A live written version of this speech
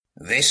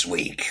This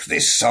week,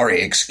 this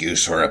sorry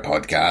excuse for a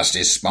podcast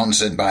is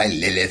sponsored by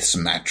Lilith's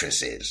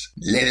Mattresses.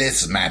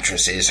 Lilith's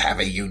Mattresses have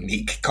a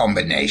unique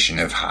combination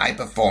of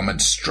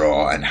high-performance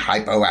straw and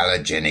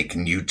hypoallergenic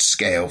newt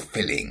scale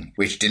filling,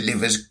 which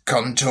delivers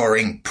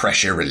contouring,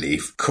 pressure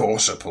relief, core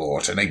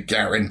support, and a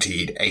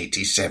guaranteed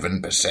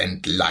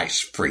 87%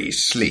 lice-free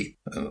sleep.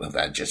 Oh,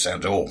 that just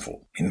sounds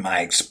awful. In my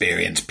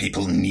experience,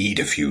 people need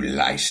a few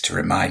lice to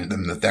remind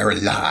them that they're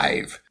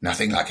alive.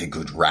 Nothing like a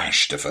good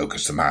rash to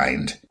focus the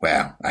mind.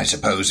 Well, I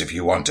suppose if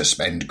you want to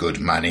spend good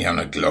money on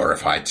a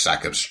glorified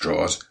sack of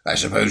straws, I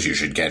suppose you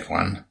should get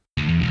one.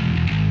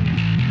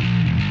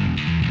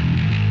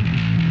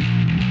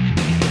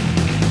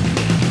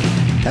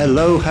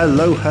 Hello,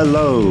 hello,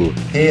 hello.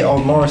 Here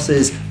on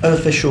Morris's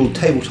unofficial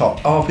tabletop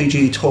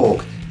RPG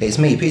talk. It's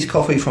me, Peter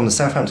Coffey from the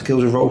Southampton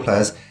Guild of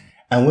Roleplayers,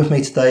 and with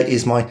me today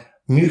is my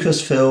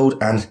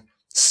mucus-filled and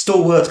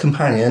stalwart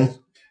companion.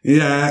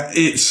 Yeah,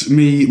 it's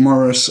me,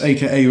 Morris,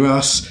 aka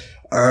Russ.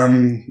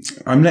 I'm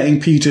letting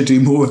Peter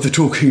do more of the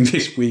talking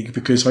this week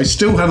because I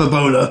still have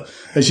Ebola,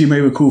 as you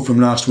may recall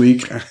from last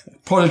week.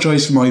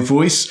 Apologise for my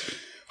voice.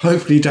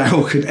 Hopefully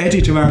Dal can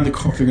edit around the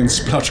coughing and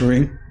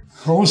spluttering.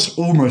 I was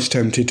almost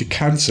tempted to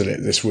cancel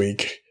it this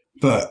week,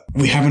 but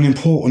we have an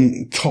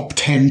important top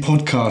 10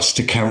 podcast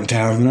to count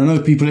down, and I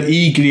know people are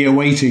eagerly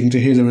awaiting to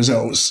hear the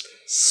results.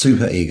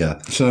 Super eager.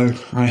 So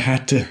I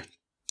had to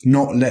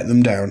not let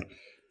them down.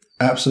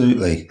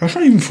 Absolutely. I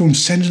can't even form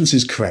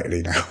sentences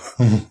correctly now.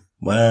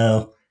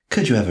 Well,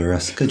 could you ever,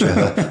 Russ? Could you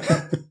ever?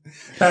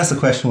 That's the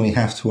question we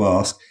have to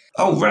ask.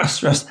 Oh,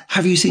 Russ,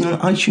 have you seen on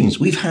iTunes?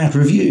 We've had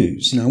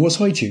reviews. No, what's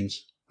iTunes?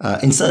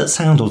 Insert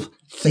sound of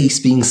face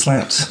being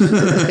slapped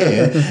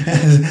here.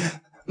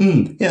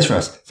 Yes,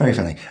 Russ. Very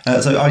funny.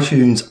 So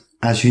iTunes,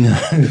 as you know,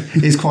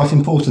 is quite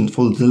important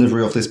for the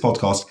delivery of this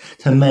podcast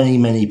to many,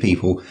 many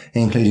people,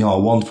 including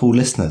our wonderful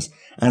listeners.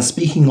 And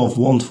speaking of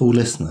wonderful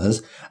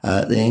listeners,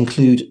 they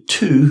include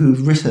two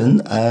who've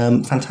written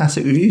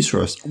fantastic reviews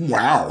for us.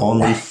 Wow. On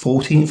the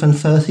 14th and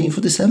 13th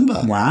of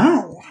December.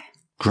 Wow.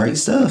 Great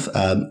stuff.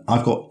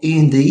 I've got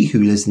Ian D,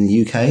 who lives in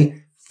the UK.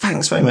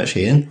 Thanks very much,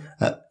 Ian.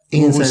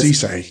 Ian what says, does he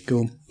say? Go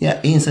on.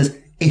 Yeah, Ian says,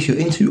 if you're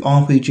into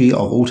RPG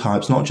of all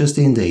types, not just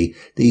D&D,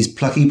 these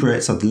plucky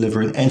Brits are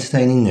delivering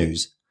entertaining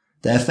news.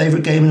 Their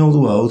favourite game in all the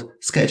world,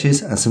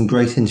 sketches, and some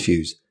great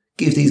interviews.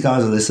 Give these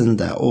guys a listen.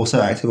 They're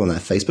also active on their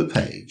Facebook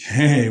page.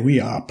 Hey,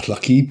 we are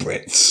plucky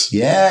Brits.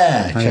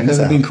 Yeah, I've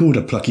never been called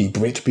a plucky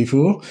Brit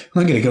before.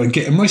 I'm going to go and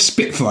get in my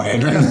Spitfire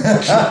now.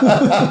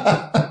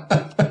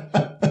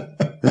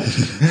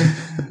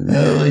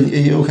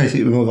 In your case,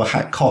 it was more of a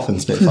hat cough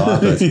and Spitfire.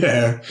 But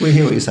yeah. We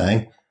hear what you're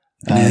saying.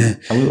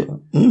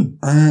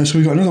 So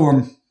we got another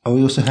one. And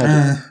we also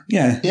had...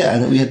 Yeah,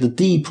 and we had the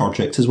D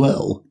Project as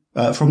well.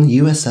 From the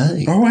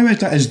USA. Oh, I read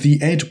that as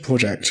the Ed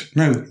Project.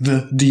 No,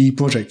 the D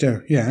Project.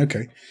 Oh, yeah,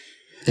 okay.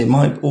 It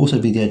might also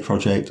be the Ed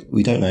Project.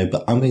 We don't know,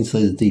 but I'm going to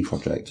say the D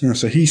Project. Yeah,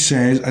 so he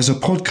says, as a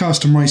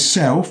podcaster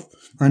myself,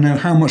 I know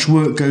how much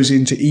work goes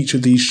into each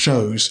of these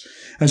shows.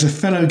 As a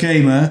fellow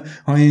gamer,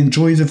 I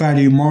enjoy the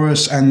value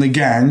Morris and the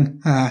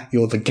gang.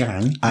 You're the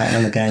gang. I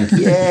am the gang.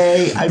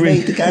 Yay! I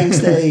made the gang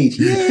stage.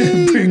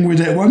 Yay! Bring with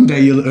it. One day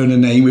you'll earn a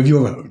name of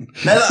your own.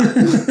 Never.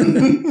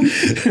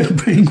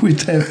 Bring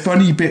with their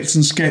funny bits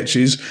and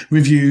sketches,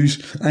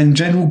 reviews, and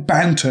general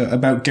banter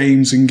about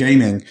games and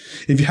gaming.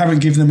 If you haven't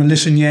given them a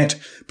listen yet,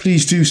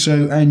 please do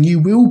so, and you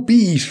will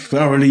be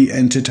thoroughly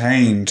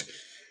entertained.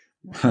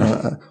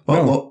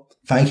 Well,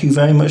 thank you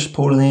very much for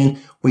calling in.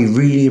 We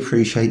really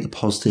appreciate the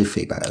positive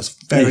feedback. That's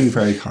very,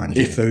 very kind of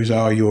you. If those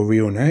are your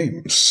real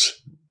names.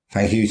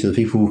 Thank you to the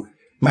people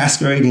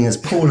masquerading as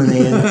calling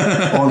in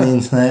on the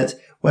internet.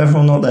 Whether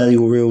or not they're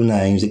your real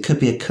names, it could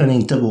be a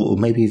cunning double or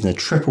maybe even a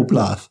triple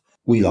bluff.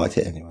 We liked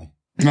it anyway.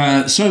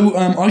 So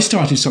I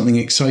started something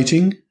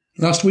exciting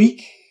last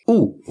week.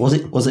 Oh, was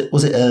it a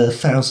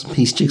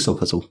 1,000-piece jigsaw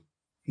puzzle?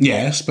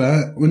 Yes,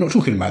 but we're not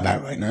talking about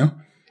that right now.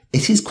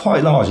 It is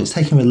quite large. It's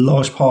taking a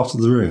large part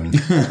of the room.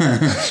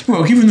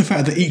 Well, given the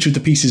fact that each of the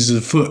pieces is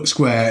a foot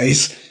square,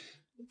 is...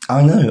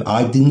 I know.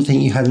 I didn't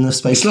think you had enough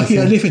space. It's lucky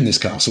I live in this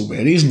castle,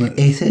 really, isn't it?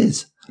 It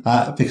is.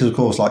 Because, of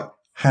course, like,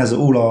 as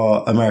all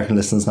our American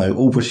listeners know,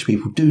 all British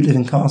people do live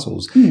in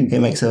castles. It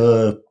makes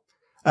a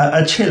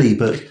chilly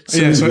but...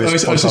 Yeah, so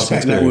I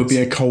suspect that would be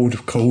a cold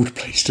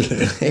place to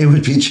live. It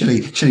would be a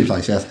chilly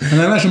place, yes. And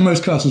I imagine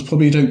most castles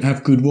probably don't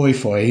have good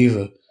Wi-Fi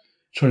either,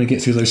 trying to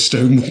get through those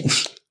stone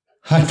walls.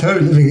 I know,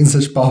 living in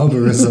such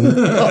barbarism.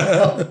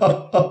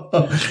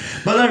 But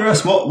no,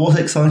 Russ, what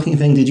exciting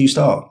thing did you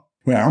start?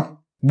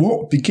 Well,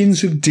 what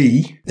begins with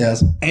D,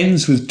 yes,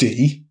 ends with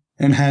D,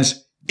 and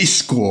has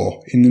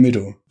Iscor in the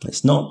middle.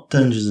 It's not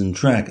Dungeons and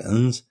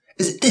Dragons.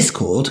 Is it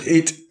Discord?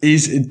 It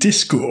is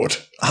Discord.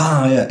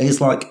 Ah, yeah. It's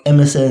like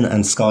MSN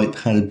and Skype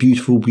had a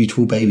beautiful,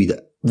 beautiful baby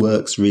that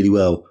works really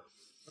well.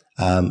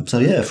 So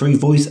yeah, free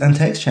voice and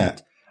text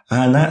chat.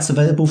 And that's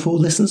available for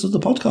listeners of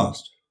the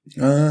podcast.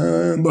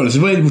 Well, it's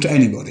available to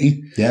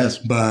anybody. Yes.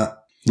 But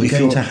we're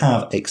going to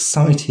have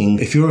exciting...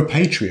 If you're a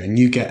Patreon,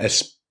 you get a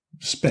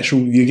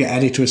you get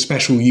added to a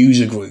special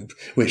user group,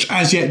 which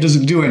as yet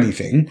doesn't do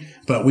anything,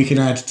 but we can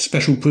add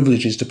special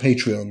privileges to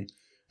Patreon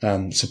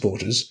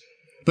supporters.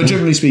 But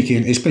generally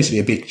speaking, it's basically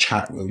a big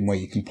chat room where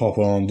you can pop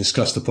on,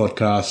 discuss the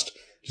podcast,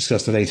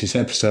 discuss the latest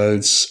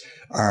episodes.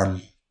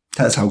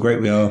 That's how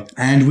great we are.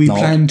 And we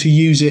plan to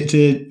use it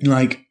to,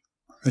 like,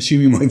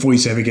 assuming my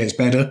voice ever gets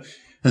better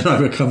and I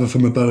recover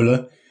from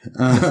Ebola,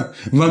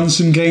 run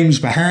some games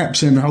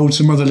perhaps and hold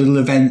some other little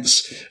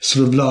events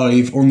sort of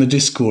live on the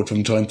Discord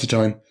from time to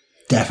time.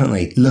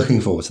 Definitely.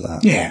 Looking forward to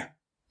that. Yeah.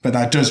 But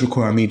that does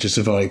require me to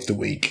survive the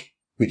week,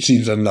 which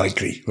seems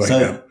unlikely right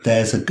now.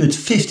 There's a good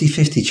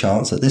 50-50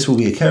 chance that this will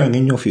be occurring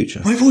in your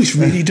future. My voice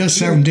really does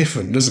sound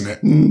different, doesn't it?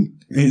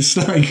 It's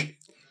like...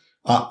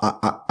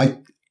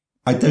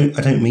 I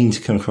don't mean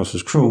to come across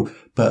as cruel,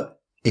 but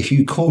if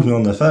you called me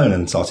on the phone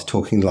and started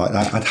talking like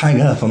that, I'd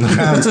hang up on the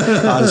ground.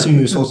 I'd assume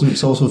you were some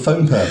sort of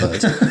phone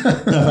pervert.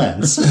 No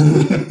offence.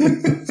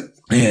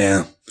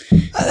 Yeah.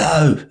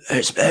 Hello,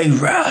 it's me,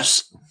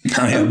 Russ.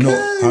 I am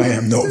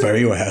not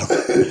very well.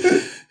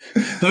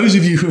 Those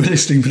of you who are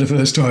listening for the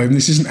first time,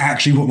 this isn't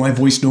actually what my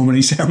voice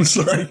normally sounds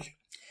like.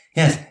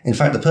 Yes, in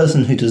fact, the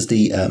person who does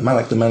the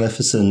Malak the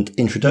Maleficent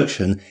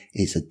introduction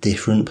is a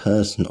different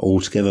person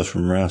altogether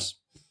from Russ.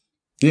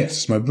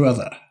 Yes, my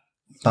brother.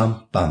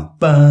 Bum, bum,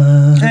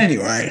 bum.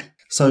 Anyway.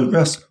 So,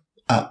 Russ,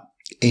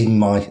 in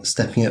my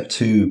stepping up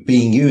to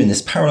being you in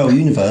this parallel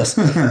universe,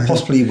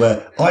 possibly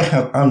where I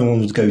have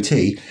Alan's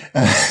goatee,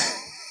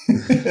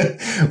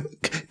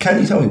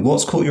 can you tell me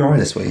what's caught your eye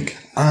this week?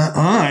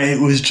 I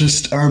was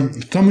just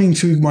thumbing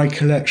through my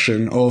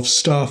collection of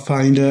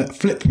Starfinder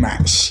flip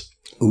mats.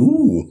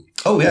 Ooh.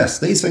 Oh, yes,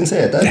 these things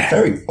here. They're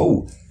very...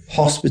 Oh,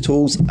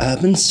 hospitals,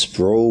 urban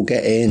sprawl,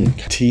 get in.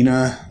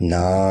 Tina.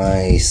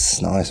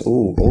 Nice.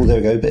 Oh, there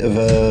we go. Bit of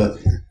a...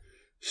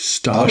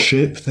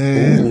 Starship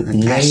there.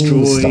 An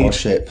asteroid.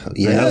 Starship.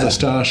 Yeah. Another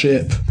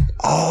starship.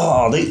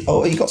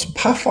 You got some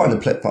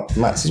Pathfinder flip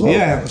mats as well.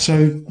 Yeah,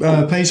 so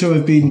Peso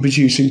have been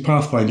producing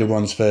Pathfinder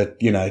ones for,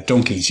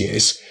 donkey's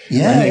years.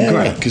 Yeah. And they're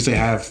great because they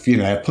have,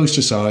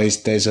 poster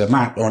sized, there's a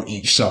map on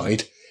each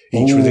side,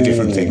 each with a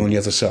different thing on the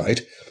other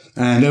side.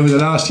 And over the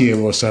last year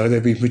or so,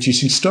 they've been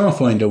producing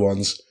Starfinder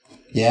ones.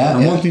 Yeah.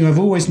 And one thing I've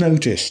always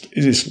noticed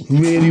is it's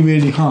really,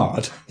 really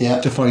hard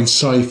to find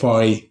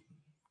sci-fi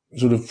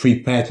sort of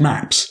prepared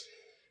maps.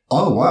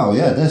 Oh, wow,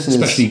 yeah.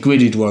 Especially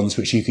gridded ones,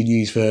 which you could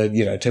use for,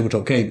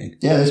 tabletop gaming.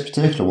 Yeah, this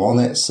particular one,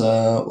 it's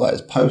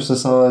poster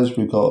size.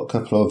 We've got a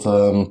couple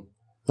of,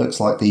 looks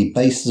like the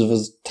bases of a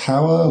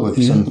tower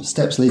with some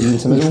steps leading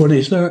into the middle. Which one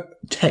is that?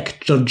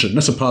 Tech Dungeon.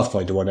 That's a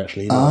Pathfinder one,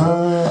 actually.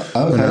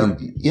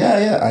 Okay.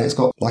 Yeah. And it's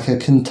got like a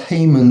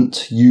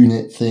containment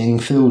unit thing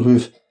filled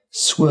with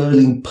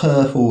swirling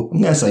purple,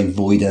 I'm going to say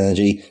void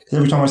energy, because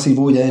every time I see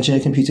void energy in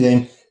a computer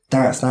game,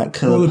 that's that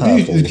colour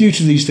purple. The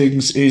beauty of these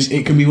things is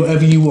it can be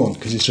whatever you want,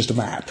 because it's just a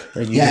map,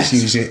 and you just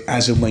use it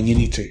as and when you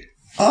need to.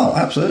 Oh,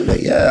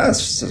 absolutely. Yeah,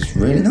 that's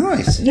really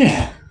nice.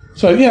 Yeah.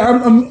 So,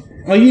 yeah,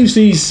 I use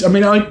these, I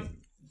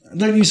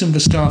don't use them for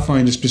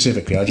Starfinder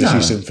specifically, I just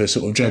use them for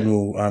sort of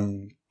general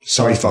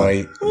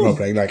sci-fi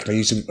role-playing. Like, I've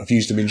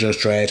used them in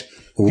Just Dread,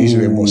 I've used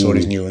them in What Sword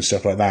Is New and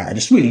stuff like that, and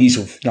it's really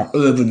useful for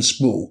urban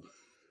sprawl.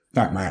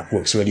 That map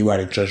works really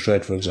well in Judge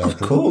Dredd, for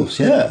example. Of course,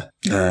 yeah.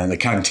 And the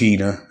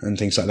cantina and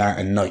things like that,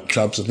 and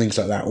nightclubs and things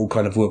like that all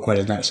kind of work well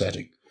in that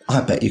setting. I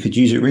bet you could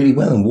use it really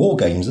well in war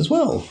games as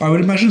well. I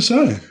would imagine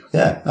so.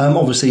 Yeah.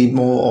 Obviously,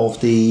 more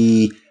of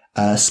the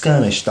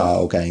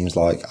skirmish-style games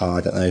like,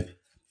 the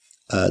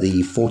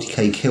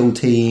 40k Kill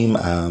Team,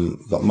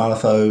 we've got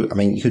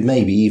Malifaux. You could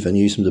maybe even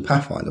use some of the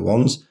Pathfinder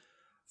ones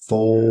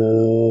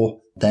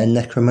for their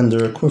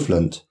Necromunda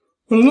equivalent.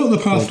 Well, a lot of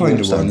the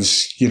Pathfinder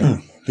ones,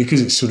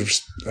 because it's sort of,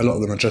 a lot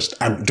of them are just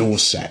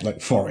outdoors set,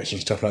 like forests and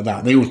stuff like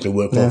that. They also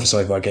work well for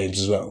sci-fi games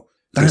as well.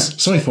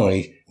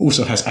 Sci-fi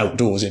also has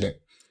outdoors in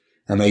it,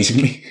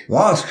 amazingly.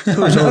 What? Who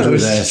told you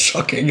this?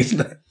 Shocking,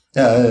 isn't it?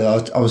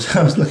 Yeah, I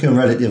was looking on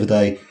Reddit the other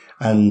day,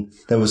 and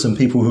there were some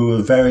people who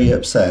were very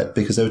upset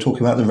because they were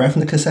talking about the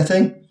Ravnica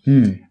setting.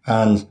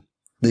 And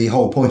the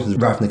whole point of the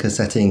Ravnica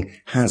setting,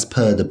 as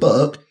per the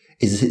book,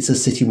 is it's a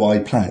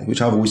citywide planet,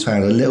 which I've always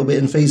found a little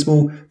bit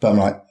infeasible, but I'm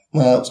like,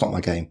 well, it's not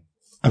my game.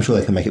 I'm sure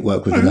they can make it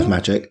work with enough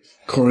magic.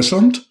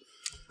 Coruscant?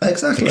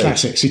 Exactly. The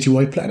classic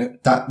citywide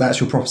planet. That's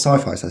your proper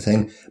sci-fi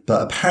setting.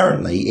 But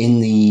apparently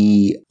in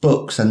the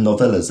books and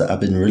novellas that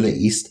have been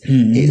released,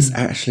 it's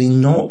actually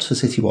not a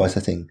citywide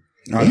setting.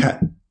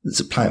 It's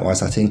a planet-wide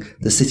setting.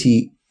 The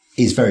city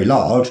is very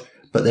large,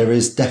 but there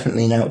is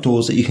definitely an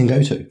outdoors that you can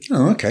go to.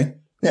 Oh, okay.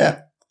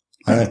 Yeah.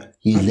 I know.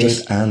 You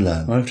live and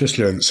learn. I've just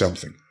learned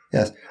something.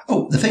 Yes.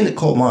 Oh, the thing that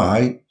caught my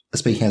eye,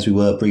 speaking as we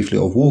were briefly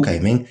of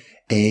wargaming,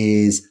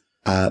 is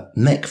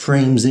Mech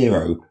Frame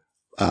Zero.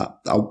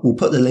 We'll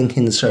put the link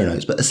in the show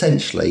notes, but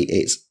essentially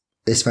it's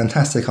this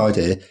fantastic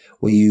idea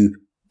where you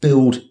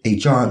build a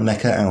giant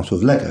mecha out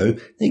of Lego,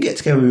 then you get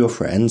together with your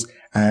friends,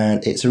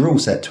 and it's a rule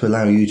set to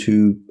allow you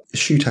to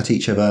shoot at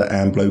each other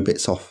and blow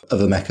bits off of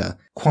a mecha.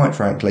 Quite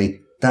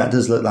frankly, that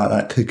does look like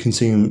that could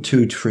consume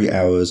 2 to 3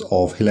 hours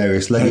of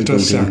hilarious Lego building. That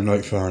does sound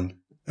like fun.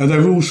 Are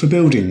there rules for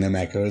building the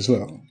mecha as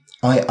well?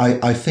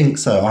 I think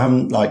so. I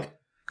haven't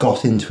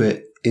got into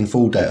it in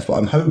full depth, but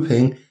I'm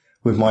hoping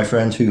with my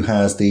friend who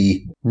has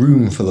the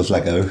room full of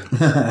Lego.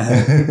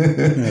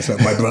 That's like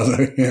my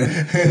brother. Yeah.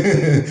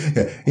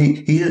 Yeah.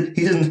 He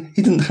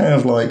didn't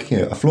have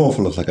a floor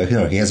full of Lego.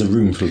 He has a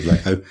room full of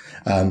Lego,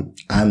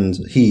 and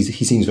he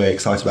seems very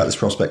excited about this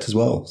prospect as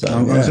well. So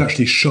I was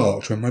actually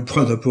shocked when my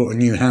brother bought a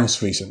new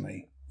house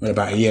recently,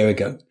 about a year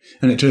ago,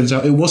 and it turns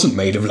out it wasn't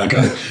made of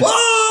Lego.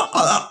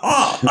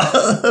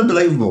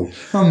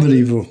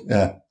 Unbelievable.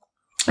 Yeah.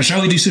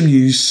 Shall we do some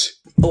news?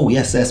 Oh,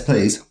 yes,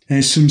 please.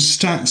 There's some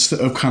stats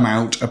that have come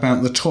out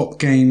about the top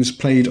games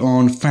played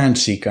on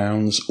Fantasy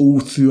Grounds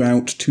all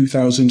throughout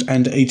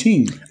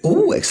 2018.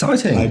 Oh,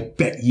 exciting. I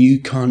bet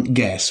you can't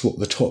guess what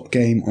the top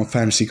game on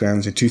Fantasy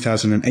Grounds in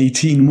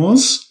 2018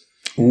 was.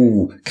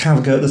 Oh, can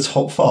we go at the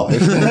top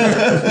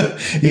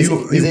 5?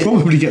 You'll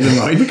probably get them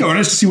right. But go on,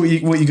 let's see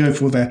what you go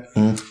for there.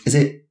 Is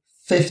it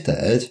 5th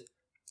ed?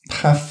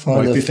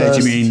 Pathfinder. By 5th ed,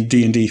 you mean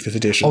D&D 5th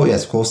edition? Oh,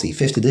 yes, of course, the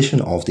 5th edition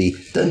of the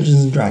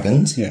Dungeons and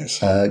Dragons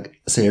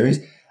series.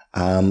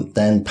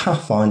 Then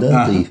Pathfinder,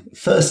 the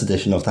 1st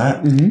edition of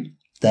that. Mm-hmm.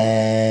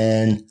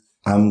 Then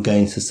I'm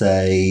going to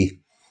say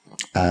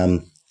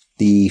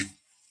the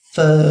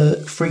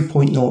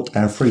 3.0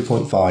 and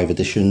 3.5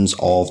 editions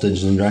of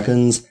Dungeons and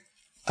Dragons,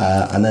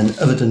 and then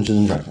other Dungeons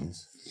and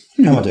Dragons.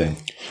 How am I doing?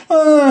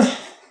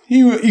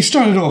 You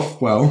started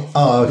off well.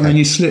 Oh, okay. And then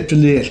you slipped a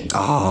little.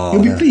 Oh,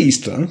 You'll be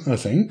pleased, though, I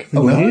think.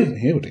 Oh, really?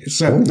 Here it is.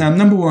 So, now,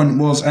 number 1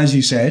 was, as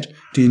you said,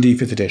 D&D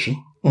 5th edition.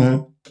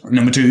 Mm-hmm.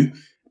 Number 2,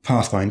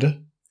 Pathfinder.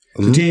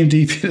 So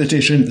D&D 5th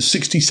edition,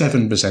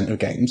 67% of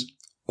games.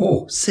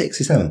 Oh,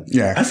 67.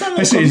 Yeah. Has that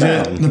not gone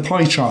down? The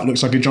pie chart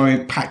looks like a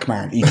giant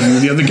Pac-Man eating all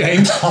the other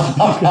games.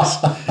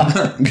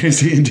 Because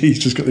D&D's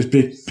just got this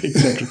big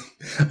section.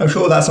 I'm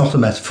sure that's not a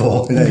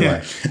metaphor.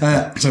 Anyway.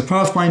 Yeah. So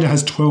Pathfinder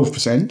has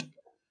 12%.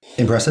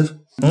 Impressive.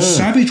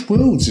 Savage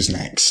Worlds is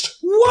next.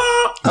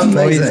 What?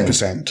 Amazing.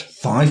 5%.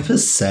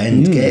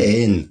 5%. Get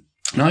in.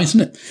 Nice,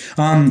 isn't it?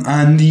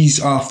 And these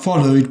are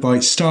followed by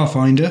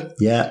Starfinder.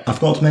 Yeah, I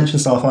forgot to mention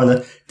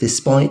Starfinder,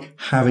 despite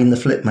having the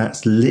flip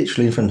mats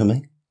literally in front of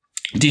me.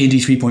 D&D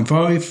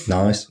 3.5.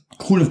 Nice.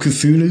 Call of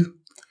Cthulhu.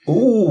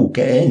 Oh,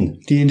 get in.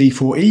 D&D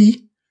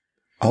 4E.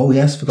 Oh,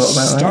 yes, forgot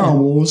about that. Star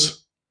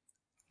Wars.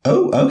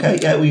 Oh, okay.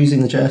 Yeah, we're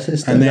using the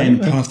Genesis. And then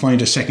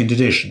Pathfinder 2nd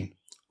edition.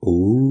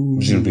 Ooh.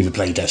 Which is going to be the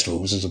playtest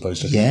rules as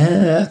opposed to...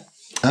 Yeah.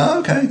 Oh,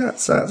 okay.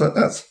 That's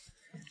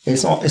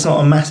it's not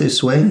a massive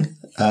swing,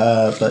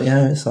 but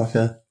yeah, it's like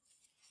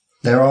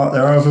there are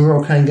other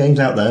role-playing games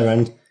out there,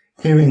 and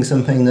hearing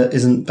something that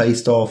isn't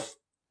based off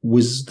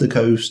Wizards of the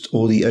Coast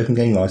or the Open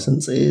Game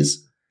License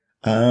is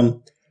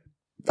fairly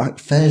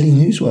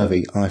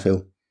newsworthy, I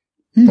feel.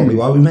 Probably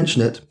why we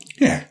mentioned it.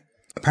 Yeah.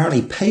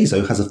 Apparently,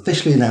 Paizo has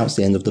officially announced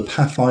the end of the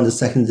Pathfinder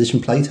 2nd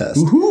edition playtest.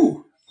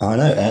 Woohoo! I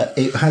know,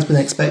 it has been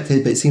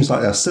expected, but it seems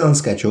like they're still on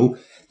schedule.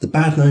 The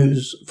bad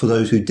news for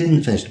those who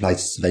didn't finish the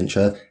playtest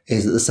adventure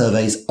is that the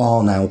surveys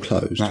are now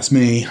closed. That's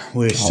me.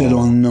 We're still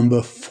on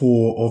number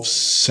 4 of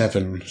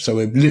 7, so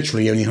we're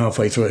literally only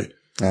halfway through.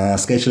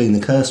 Scheduling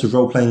the curse of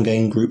role-playing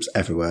game groups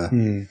everywhere.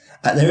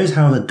 There is,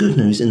 however, good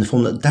news in the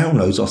form that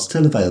downloads are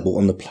still available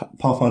on the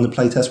Pathfinder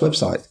playtest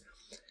website.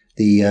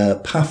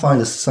 The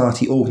Pathfinder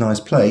Society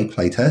Organised Play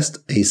playtest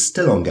is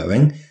still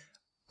ongoing,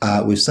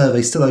 with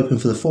surveys still open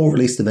for the 4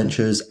 released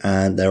adventures,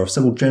 and there are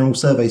several general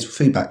surveys for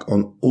feedback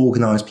on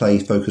organised play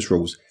focus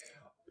rules.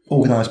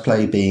 Organised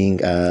play being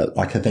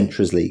like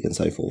Adventurers League and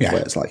so forth,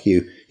 where it's like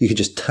you could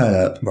just turn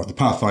up. Well, the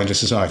Pathfinder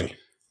Society.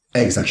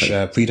 Exactly.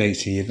 Which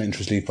predates the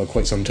Adventurers League by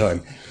quite some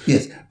time.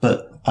 Yes,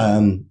 but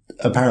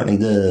apparently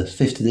the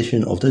 5th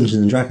edition of Dungeons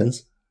and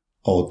Dragons,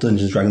 or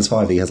Dungeons and Dragons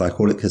 5e as I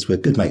call it because we're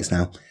good mates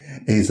now,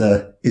 is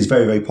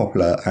very, very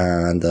popular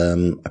and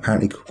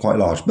apparently quite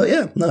large. But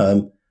yeah,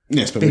 no...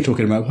 Yes, but we're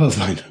talking about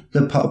Pathfinder.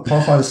 The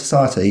Pathfinder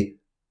Society,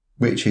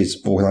 which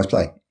is organised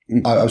play.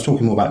 I was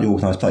talking more about the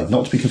organised play,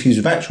 not to be confused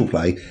with actual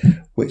play,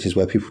 which is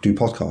where people do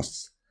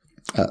podcasts.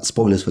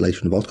 Spoilers for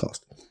later in the podcast.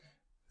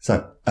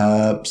 So,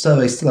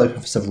 surveys still open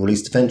for several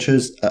released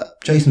adventures.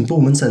 Jason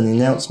Bullman said in the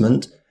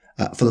announcement,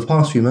 for the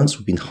past few months,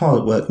 we've been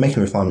hard at work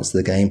making refinements to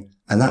the game,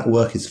 and that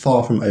work is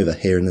far from over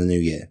here in the new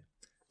year.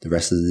 The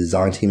rest of the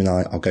design team and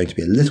I are going to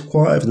be a little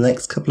quiet over the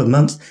next couple of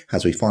months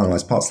as we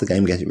finalise parts of the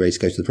game and get it ready to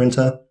go to the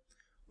printer.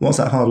 Once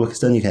that hard work is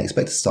done, you can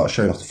expect to start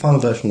showing off the final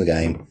version of the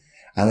game,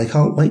 and they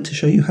can't wait to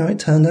show you how it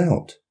turned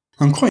out.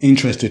 I'm quite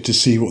interested to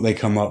see what they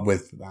come up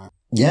with for that.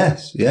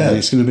 Yes, yeah. And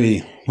it's going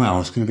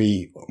to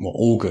be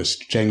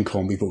August, Gen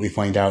Con, before we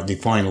find out the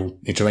final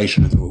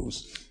iteration of the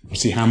rules.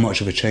 See how much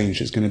of a change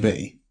it's going to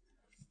be.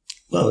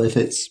 Well, if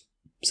it's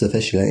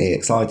sufficiently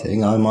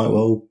exciting, I might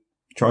well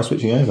try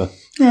switching over.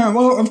 Yeah,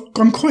 well,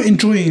 I'm quite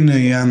enjoying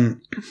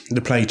the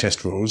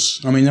playtest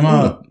rules. I mean, there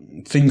are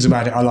things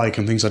about it I like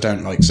and things I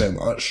don't like so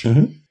much.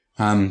 Mm-hmm.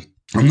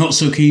 I'm not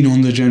so keen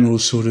on the general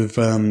sort of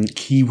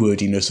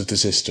keywordiness of the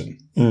system,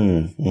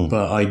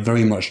 but I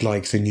very much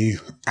like the new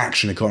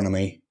action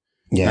economy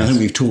Yes. And I think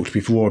we've talked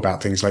before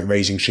about things like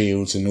raising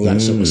shields and all that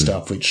sort of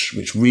stuff, which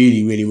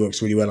really, really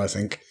works really well, I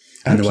think.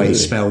 And Absolutely. the way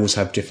spells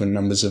have different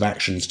numbers of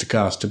actions to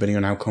cast depending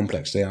on how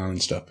complex they are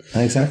and stuff.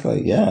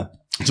 Exactly, yeah.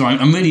 So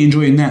I'm really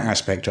enjoying that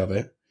aspect of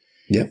it.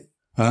 Yep.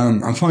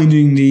 I'm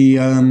finding the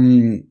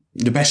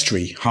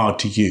bestiary hard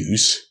to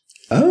use.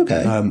 Oh,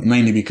 okay.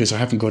 Mainly because I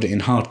haven't got it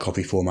in hard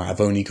copy format.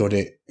 I've only got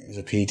it as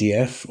a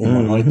PDF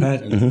on my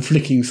iPad, and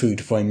flicking through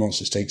to find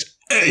monsters takes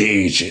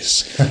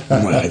ages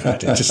on my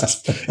iPad.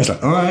 It's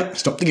like, all right,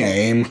 stop the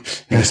game. I'm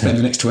going to spend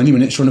the next 20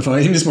 minutes trying to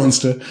find this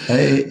monster.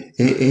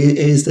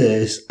 Is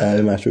this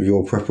a matter of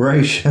your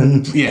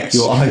preparation? Yes.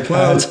 Your iPad?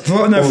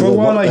 Well, for a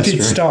while I did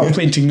bestiary? start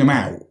printing them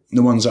out,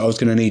 the ones that I was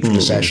going to need for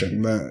the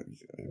session, but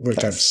it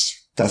worked out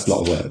That's a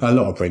lot of work. a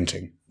lot of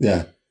printing.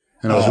 Yeah.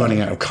 And I was running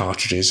out of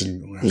cartridges,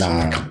 and so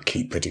I Nah. can't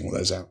keep printing all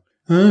those out.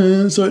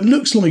 So it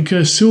looks like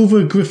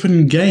Silver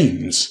Griffin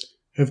Games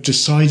have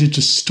decided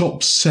to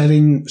stop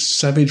selling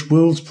Savage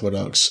Worlds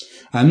products.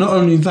 And not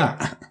only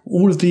that,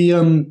 all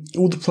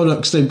the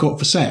products they've got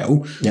for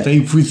sale,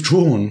 they've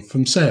withdrawn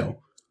from sale.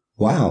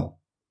 Wow.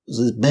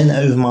 So Ben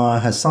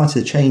Overmeyer has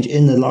cited a change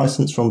in the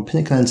license from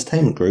Pinnacle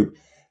Entertainment Group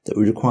that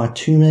would require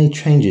too many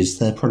changes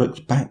to their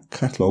product back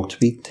catalogue to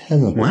be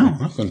tenable. Wow,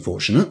 that's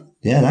unfortunate.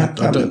 Yeah,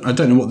 I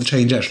don't know what the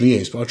change actually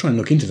is, but I'll try and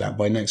look into that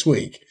by next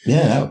week.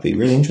 Yeah, that would be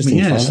really interesting.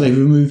 But to yeah, find so out. they've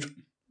removed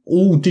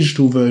all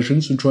digital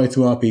versions from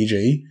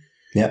Try-Through-RPG,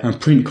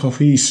 and print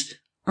copies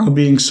are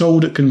being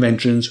sold at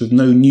conventions with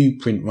no new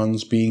print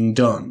runs being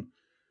done.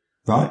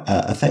 Right,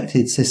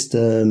 affected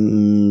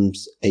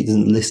systems, it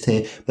doesn't list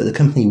here, but the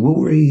company will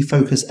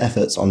refocus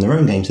efforts on their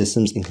own game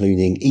systems,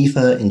 including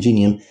Ether,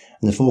 Ingenium,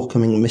 and the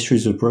forthcoming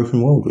Mysteries of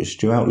Broken World, which is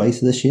due out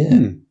later this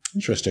year.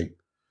 Interesting.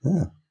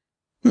 Yeah.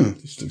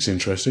 This looks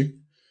interesting.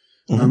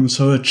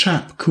 So a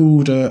chap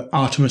called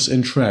Artemis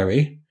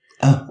Entreri,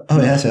 Oh,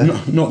 yes, yeah.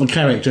 not the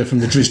character from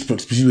the Drizzt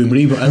books,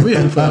 presumably, but a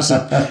real person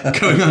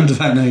going under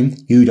that name,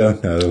 You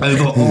don't know.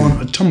 over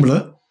on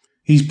Tumblr,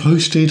 he's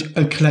posted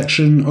a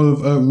collection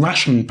of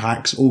ration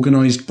packs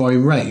organised by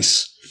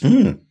race.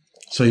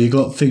 So you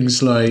got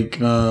things like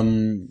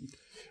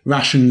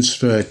rations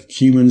for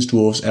humans,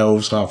 dwarves,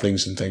 elves,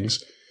 halflings and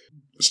things.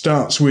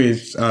 Starts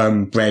with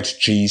bread,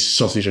 cheese,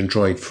 sausage and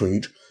dried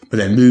fruit, but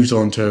then moves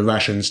on to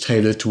rations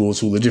tailored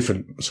towards all the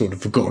different sort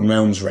of Forgotten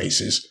Realms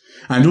races.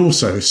 And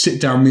also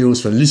sit-down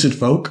meals for lizard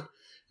folk,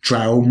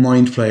 drow,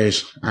 mind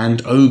flayers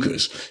and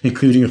ogres,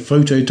 including a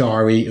photo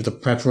diary of the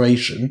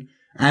preparation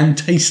and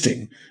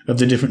tasting of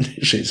the different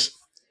dishes.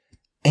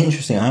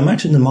 Interesting. I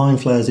imagine the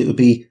Mind Flayers, it would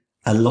be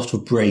a lot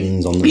of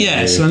brains on them.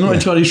 Yes, I'm not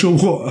entirely sure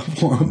what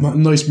a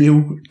nice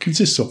meal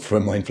consists of for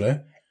a mind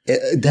flayer.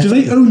 Do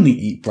Definitely. they only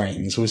eat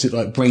brains, or is it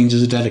like brains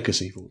as a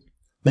delicacy for them?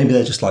 Maybe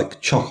they're just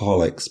like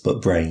chocoholics, but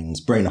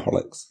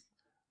brainaholics.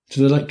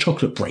 Do they like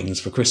chocolate brains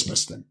for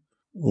Christmas then?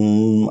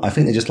 I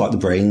think they just like the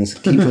brains.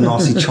 Keep your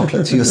nasty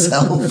chocolate to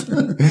yourself.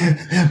 But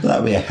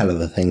that'd be a hell of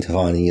a thing to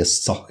find in your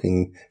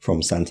stocking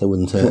from Santa,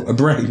 wouldn't it? What, a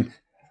brain?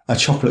 A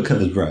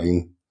chocolate-covered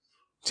brain.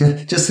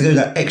 Just to go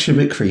that extra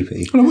bit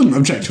creepy. Well, I wouldn't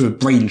object to a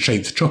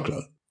brain-shaped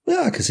chocolate,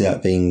 Yeah, I could see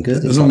that being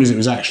good. as long as it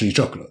was actually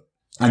chocolate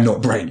and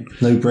not brain.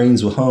 No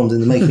brains were harmed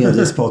in the making of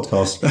this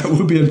podcast, That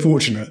would be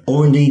unfortunate.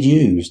 or indeed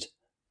used.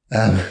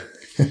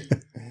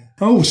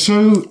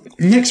 So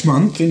next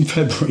month in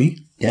February,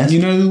 Yes.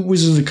 you know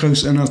Wizards of the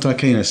Coast and Unearthed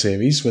Arcana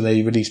series where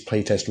they release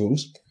playtest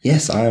rules?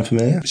 Yes, I am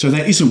familiar. So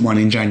there isn't one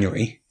in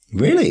January.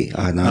 Really?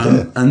 I had no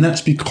idea. And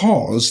that's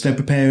because they're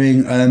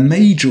preparing a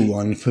major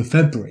one for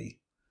February,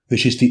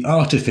 which is the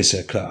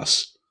Artificer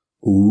class.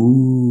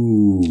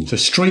 Ooh. So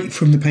straight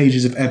from the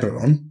pages of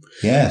Eberron,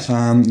 Yes.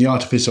 the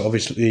Artificer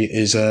obviously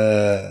is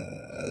a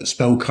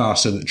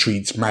spellcaster that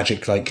treats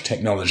magic like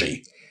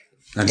technology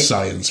and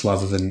science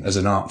rather than as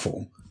an art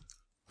form.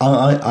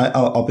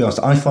 I'll be honest,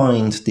 I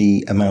find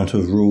the amount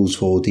of rules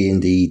for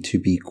D&D to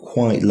be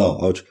quite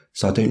large,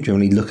 so I don't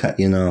generally look at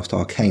the Unearthed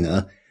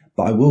Arcana,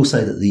 but I will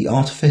say that the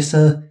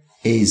Artificer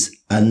is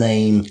a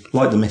name,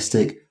 like the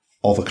Mystic,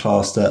 of a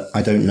class that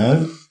I don't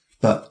know,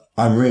 but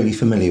I'm really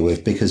familiar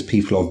with because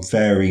people are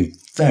very,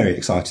 very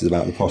excited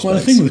about the prospects. Well,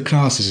 the thing with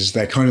classes is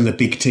they're kind of the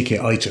big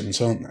ticket items,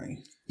 aren't they?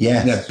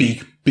 Yes.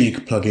 They're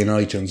big plug-in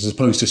items as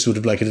opposed to sort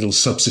of like a little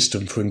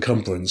subsystem for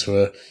encumbrance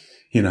for,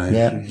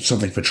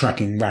 something for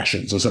tracking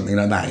rations or something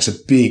like that. It's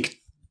a big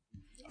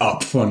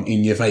upfront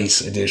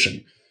in-your-face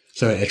edition.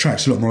 So it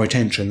attracts a lot more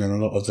attention than a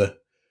lot of the...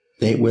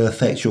 It will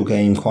affect your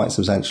game quite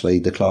substantially,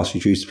 the class you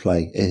choose to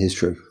play. It is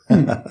true.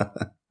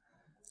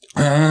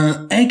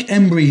 Egg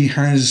Embry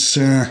has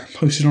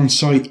posted on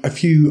site a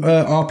few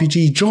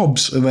RPG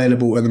jobs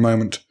available at the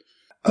moment.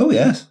 Oh,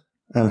 yes.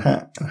 And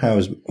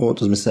what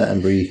does Mr.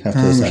 Embry have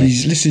to say?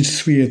 He's listed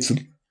 3 of them.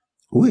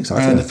 Oh,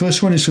 exciting. The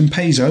first one is from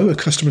Paizo, a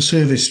customer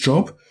service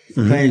job,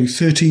 paying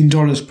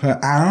 $13 per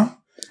hour.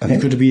 Okay.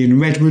 You've got to be in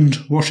Redmond,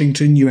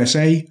 Washington,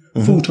 USA.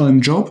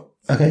 Full-time job.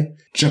 Okay.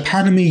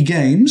 Japanime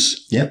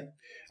Games, Yep.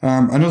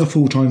 another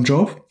full-time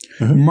job.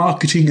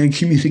 Marketing and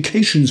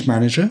communications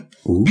manager.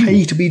 Ooh.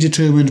 Pay to be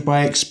determined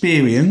by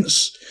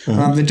experience.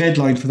 The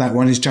deadline for that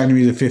one is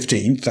January the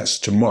 15th. That's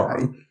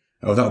tomorrow.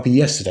 Oh, that'll be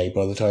yesterday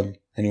by the time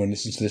Anyone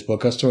listens to this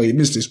podcast, sorry you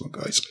missed this one,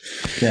 guys.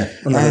 Yeah.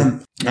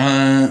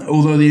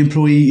 Although the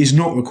employee is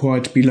not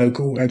required to be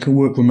local and can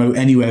work remote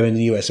anywhere in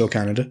the US or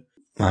Canada.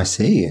 I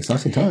see.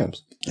 Exciting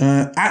times.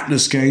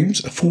 Atlas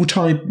Games, a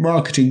full-time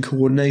marketing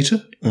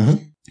coordinator,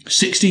 Mm-hmm.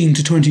 $16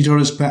 to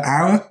 $20 per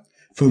hour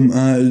from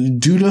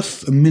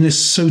Duluth,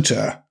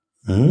 Minnesota.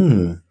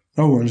 Mm.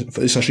 Oh,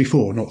 it's actually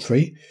 4, not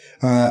 3.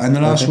 And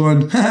the last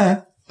one,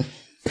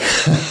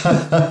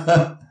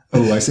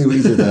 Oh, I see what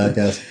you did there,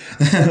 yes.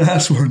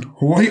 last one,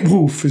 White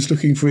Wolf is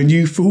looking for a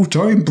new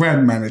full-time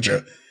brand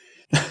manager.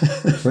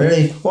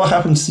 Really? What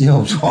happened to the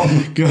old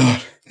one?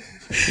 God,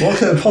 What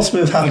could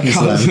possibly have I happened to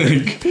can't them?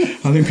 think.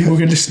 I think people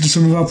can listen to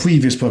some of our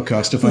previous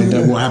podcasts to find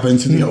out what happened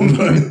to the old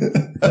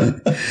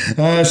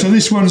one. So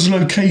this one's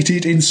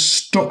located in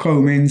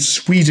Stockholm in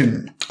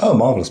Sweden. Oh,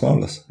 marvellous,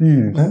 marvellous.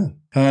 Yeah.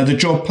 The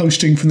job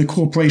posting from the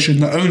corporation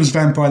that owns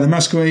Vampire the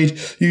Masquerade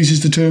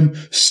uses the term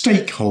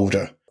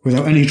stakeholder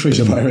without any trace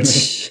of irony.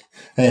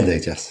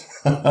 Indeed, yes.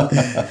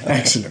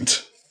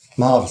 Excellent.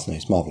 Marvellous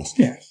news, marvellous.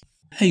 Yes.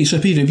 Hey, so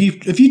Peter,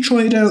 have you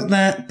tried out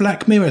that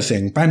Black Mirror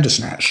thing,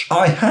 Bandersnatch?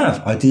 I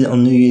have. I did it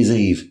on New Year's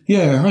Eve.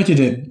 Yeah, I did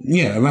it.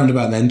 Yeah, around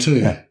about then too.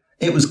 Yeah.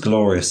 It was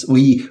glorious.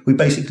 We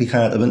basically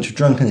had a bunch of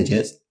drunken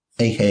idiots,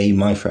 aka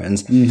my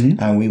friends,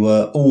 and we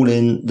were all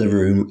in the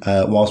room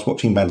whilst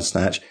watching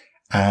Bandersnatch,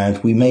 and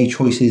we made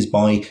choices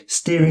by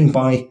steering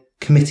by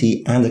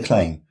committee and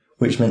acclaim,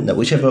 which meant that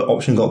whichever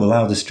option got the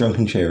loudest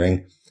drunken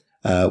cheering,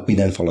 we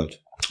then followed.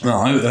 No,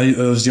 I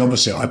was the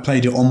opposite. I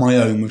played it on my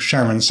own with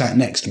Sharon sat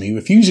next to me,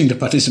 refusing to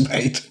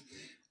participate.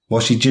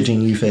 Was she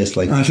judging you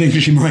fiercely? I think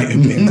she might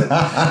have been.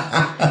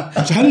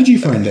 So how did you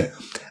find it?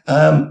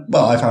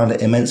 Well, I found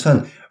it immense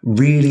fun.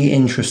 Really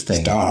interesting.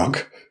 It's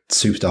dark.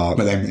 Super dark.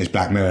 But then it's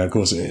Black Mirror, of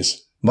course it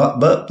is. But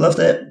loved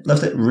it.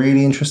 Loved it.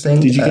 Really interesting.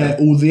 Did you get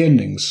all the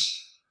endings?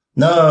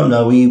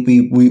 No.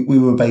 We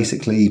were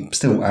basically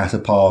still at a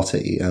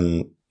party,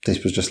 and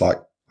this was just like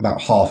about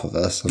half of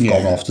us have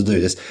gone off to do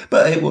this.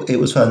 But it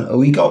was fun.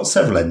 We got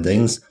several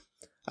endings,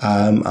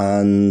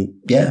 and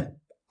yeah,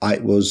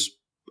 it was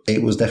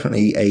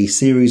definitely a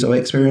series of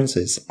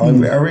experiences. I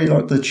really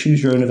like the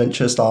choose your own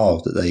adventure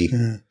style that they.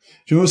 Yeah.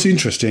 Do you know what's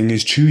interesting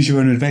is Choose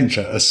Your Own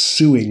Adventure are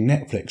suing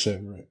Netflix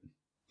over it.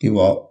 You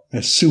what?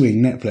 They're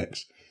suing Netflix.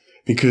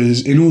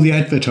 Because in all the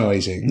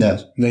advertising,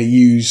 Yes. they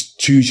use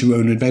Choose Your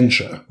Own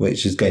Adventure.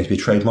 Which is going to be a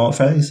trademark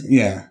phrase.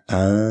 Yeah.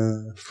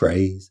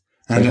 Phrase.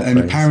 And Trademark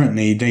phrase.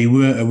 apparently they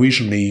were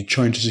originally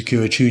trying to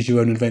secure a Choose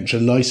Your Own Adventure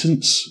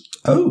license.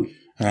 Oh.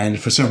 And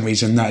for some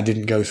reason that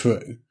didn't go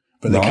through.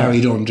 But they Right.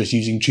 carried on just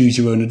using Choose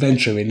Your Own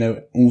Adventure in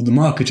all the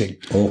marketing.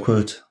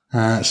 Awkward.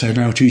 So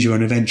now Choose Your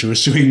Own Adventure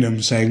is suing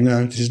them, saying,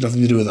 no, this has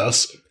nothing to do with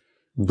us.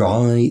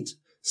 Right.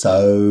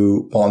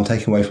 So what I'm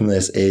taking away from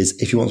this is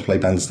if you want to play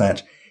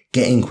Bandersnatch,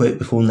 get in quick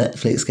before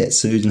Netflix gets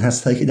sued and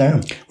has to take it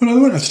down. Well, I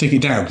won't have to take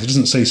it down because it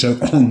doesn't say so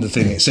on the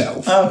thing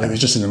itself. Oh, okay. It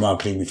was just in the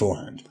marketing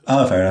beforehand.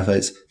 Oh, fair enough.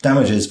 It's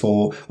damages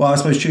for, well, I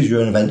suppose Choose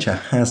Your Own Adventure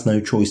has no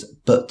choice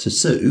but to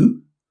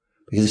sue,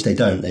 because if they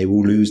don't, they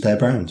will lose their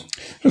brand.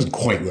 It doesn't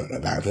quite work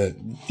like that, but...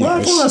 Well,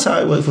 I thought that's how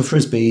it worked for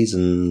Frisbees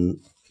and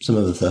some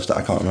other stuff that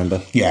I can't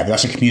remember. Yeah, but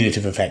that's a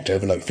cumulative effect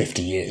over like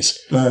 50 years.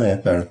 Oh, yeah,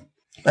 fair enough.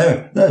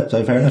 Anyway, no,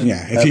 so fair enough.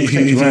 Yeah, if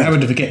you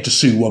happen to forget to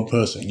sue one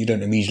person, you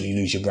don't immediately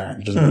lose your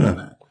brand. It doesn't work like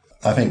that.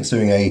 I think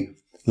suing a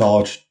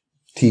large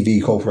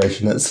TV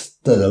corporation that's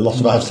done a lot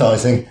of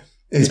advertising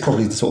is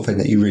probably the sort of thing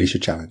that you really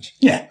should challenge.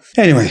 Yeah.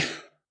 Anyway.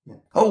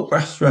 Oh,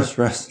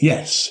 Russ.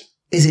 Yes.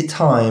 Is it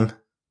time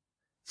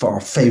for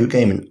our favourite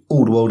game in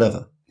all the world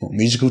ever? What,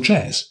 musical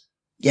chairs?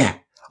 Yeah.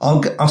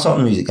 I'll start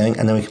the music going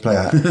and then we can play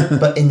that.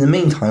 But in the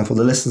meantime, for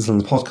the listeners on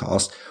the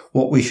podcast,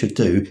 what we should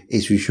do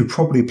is we should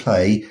probably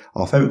play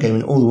our favourite game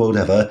in all the world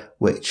ever,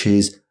 which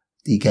is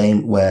the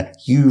game where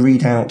you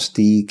read out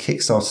the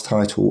Kickstarter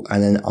title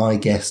and then I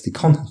guess the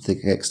content of the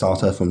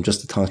Kickstarter from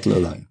just the title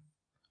alone.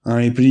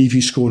 I believe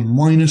you scored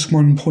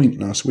 -1 point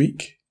last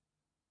week.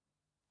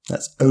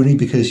 That's only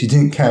because you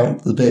didn't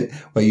count the bit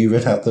where you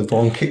read out the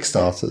wrong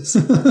Kickstarters.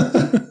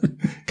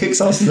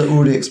 Kickstarters that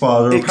already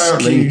expired are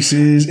apparently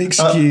Excuses.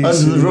 under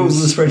the rules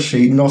of the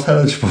spreadsheet not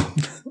eligible.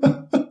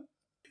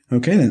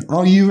 Okay then,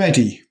 are you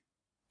ready?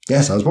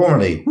 Yes, I was born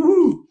ready.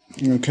 Woo!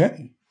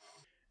 Okay.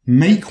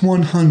 Make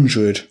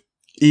 100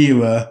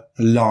 Era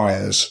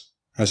Liars,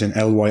 as in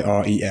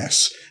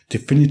Lyres,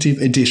 Definitive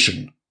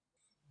Edition.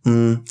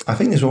 I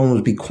think this one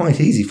would be quite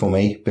easy for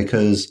me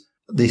because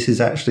this is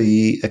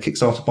actually a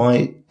Kickstarter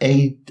by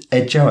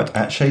Ed Jarrett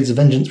at Shades of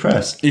Vengeance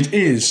Press. It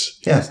is.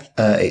 Yes,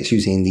 it's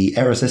using the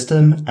Era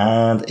system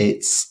and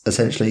it's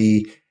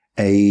essentially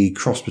a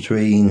cross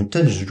between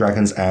Dungeons &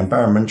 Dragons and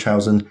Baron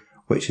Munchausen,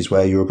 which is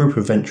where you're a group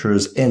of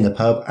adventurers in the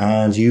pub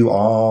and you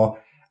are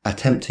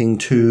attempting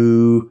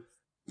to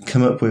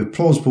come up with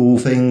plausible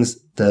things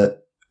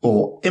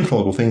or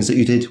implausible things that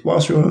you did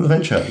whilst you were on an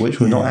adventure,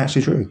 which were not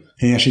actually true.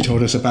 He actually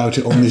told us about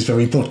it on this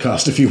very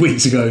podcast a few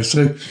weeks ago.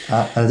 So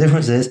And the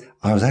difference is,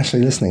 I was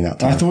actually listening that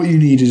time. I thought you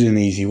needed an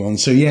easy one.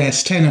 So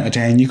yes, 10 out of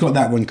 10. You got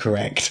that one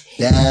correct.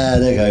 Yeah,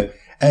 there you go.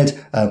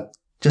 Ed,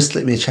 just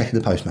slip me a check in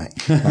the post, mate.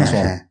 Nice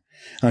one.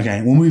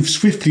 Okay, we'll move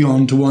swiftly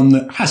on to one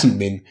that hasn't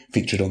been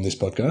featured on this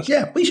podcast.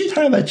 Yeah, we should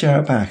have Ed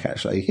Jarrett back,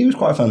 actually. He was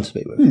quite fun to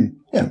speak with.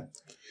 Yeah.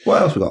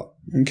 What else we got?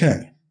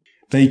 Okay.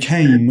 They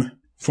came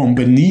from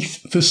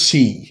beneath the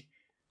sea.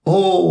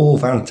 Oh,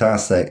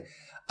 fantastic.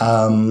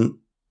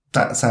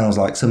 That sounds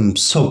like some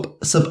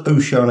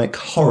sub-oceanic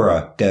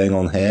horror going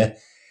on here.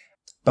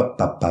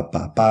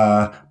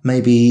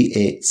 Maybe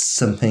it's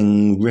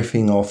something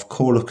riffing off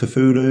Call of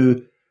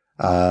Cthulhu,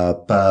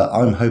 but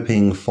I'm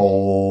hoping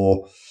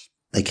for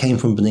They Came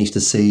from Beneath the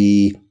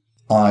Sea.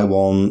 I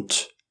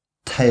want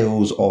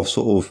tales of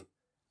sort of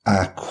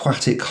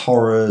aquatic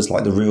horrors,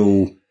 like the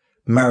real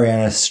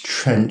Marianas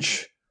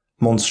Trench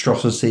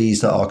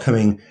monstrosities that are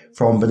coming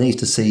from beneath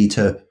the sea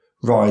to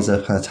rise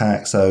up and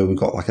attack. So we've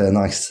got like a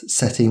nice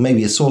setting,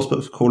 maybe a source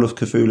book for Call of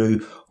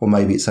Cthulhu, or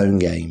maybe its own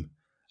game.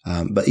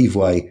 But either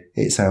way,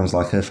 it sounds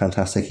like a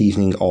fantastic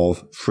evening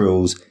of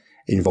thrills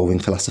involving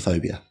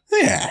thalassophobia.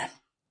 Yeah.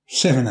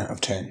 7 out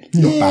of 10.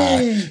 Not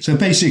bad. So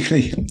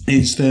basically,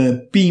 it's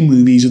the B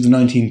movies of the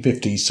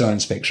 1950s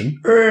science fiction.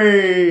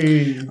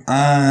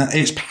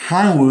 It's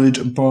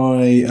powered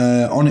by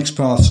Onyx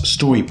Path's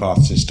Story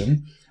Path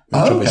system,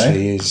 which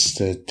obviously is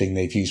the thing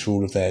they've used for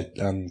all of their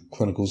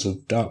Chronicles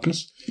of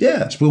Darkness.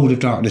 Yeah. It's World of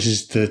Darkness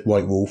is the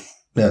White Wolf.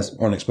 Yes.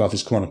 Onyx Path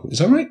is Chronicle. Is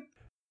that right?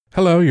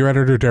 Hello, your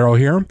editor Daryl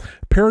here.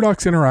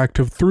 Paradox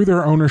Interactive, through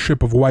their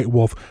ownership of White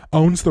Wolf,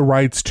 owns the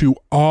rights to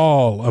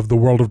all of the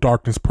World of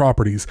Darkness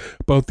properties,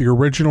 both the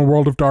original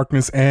World of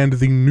Darkness and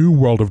the new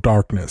World of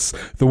Darkness,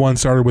 the one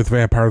started with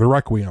Vampire the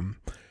Requiem.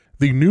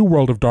 The new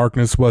World of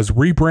Darkness was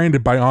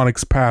rebranded by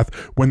Onyx Path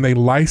when they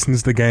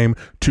licensed the game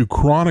to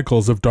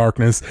Chronicles of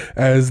Darkness,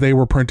 as they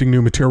were printing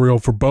new material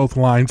for both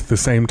lines at the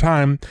same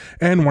time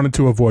and wanted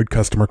to avoid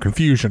customer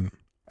confusion.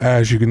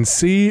 As you can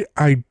see,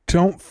 I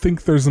don't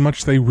think there's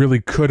much they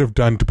really could have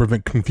done to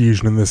prevent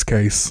confusion in this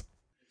case.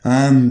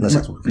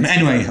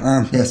 Anyway,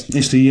 yes.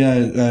 It's the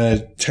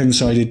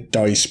 10-sided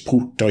dice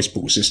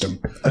pool system.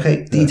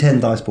 Okay,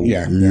 D10 dice pool.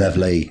 Yeah.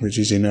 Lovely. Which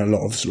is in a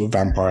lot of sort of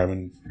vampire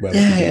and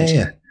werewolf games.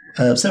 Yeah.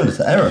 Similar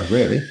to Error,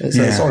 really. It's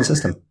a solid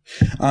system.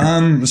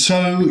 It's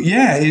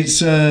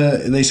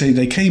they say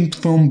They Came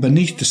from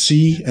Beneath the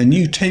Sea, a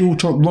new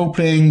tabletop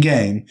role-playing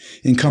game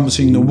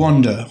encompassing the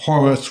wonder,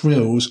 horror,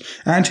 thrills,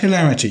 and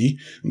hilarity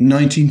of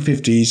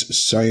 1950s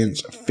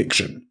science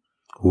fiction.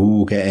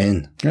 Ooh, get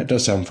in. That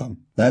does sound fun.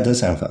 That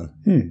does sound fun.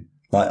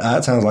 Like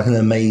that sounds like an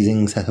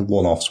amazing set of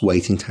one-offs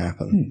waiting to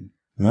happen.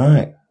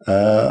 Right.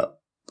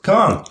 Come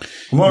on.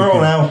 I'm on a roll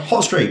now.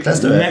 Hot streak.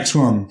 Let's do it. Next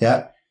one.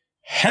 Yeah.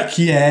 Heck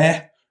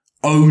yeah.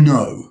 Oh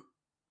no.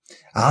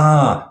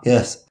 Ah,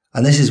 yes.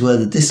 And this is where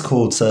the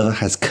Discord server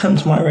has come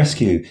to my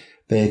rescue,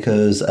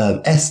 because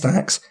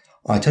S-Stacks,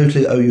 I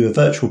totally owe you a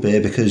virtual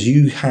beer, because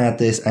you had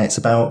this, and it's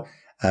about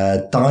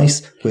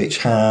dice which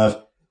have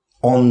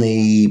on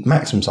the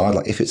maximum side,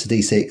 like if it's a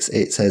D6,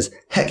 it says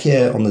heck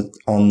yeah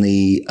on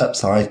the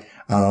upside,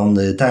 and on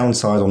the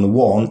downside on the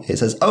 1, it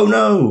says, oh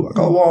no, I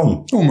got a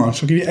 1.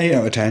 Almost. I'll give you 8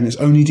 out of 10. It's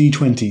only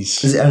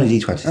D20s. Is it only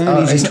D20s?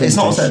 Only D20s. It's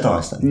not a set of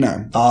dice then?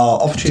 No.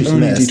 Opportunity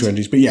only missed.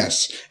 D20s, but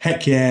yes.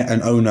 Heck yeah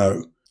and oh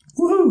no.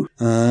 Woohoo!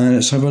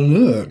 Let's have a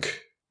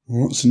look.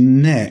 What's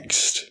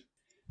next?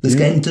 This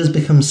game does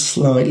become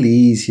slightly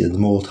easier the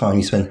more time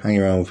you spend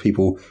hanging around with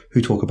people who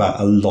talk about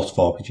a lot of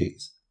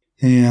RPGs.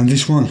 Yeah,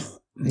 this one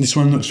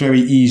looks very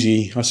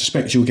easy. I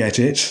suspect you'll get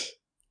it.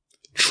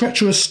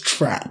 Treacherous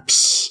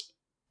Traps.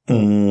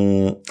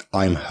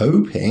 I'm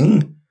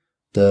hoping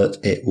that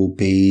it will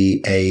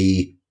be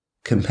a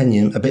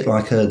compendium, a bit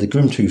like the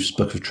Grimtooth's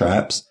Book of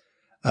Traps,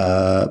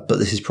 but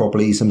this is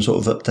probably some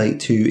sort of update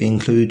to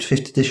include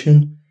 5th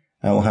edition,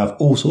 and will have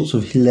all sorts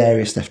of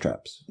hilarious death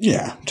traps.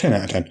 Yeah, 10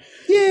 out of 10.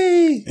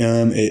 Yay!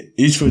 It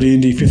is for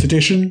D&D 5th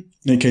edition.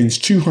 It contains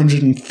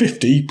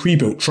 250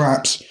 pre-built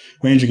traps,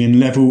 ranging in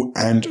level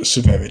and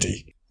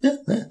severity. Yeah,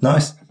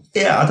 nice.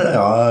 Yeah, I don't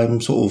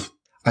know.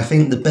 I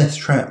think the best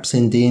traps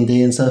in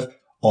D&D and stuff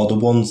are the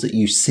ones that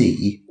you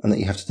see and that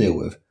you have to deal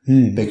with.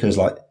 Because,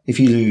 like, if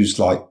you lose,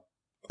 like,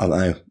 I don't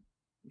know,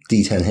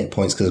 D10 hit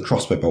points because the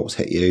crossbow bolts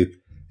hit you,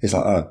 it's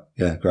like, oh,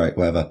 yeah, great,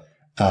 whatever.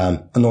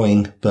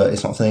 Annoying, but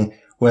it's not a thing.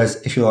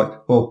 Whereas if you're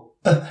like, well,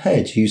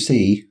 ahead you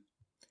see,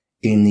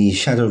 in the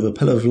shadow of a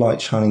pillar of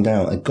light shining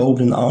down, a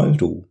golden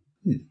idol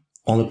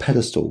on a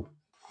pedestal.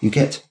 You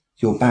get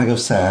your bag of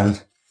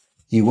sand,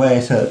 you weigh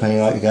it up, and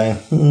you're like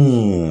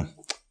going,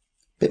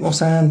 bit more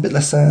sand, bit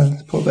less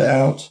sand, pull a bit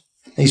out.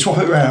 And you swap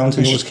it around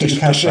and you just keep the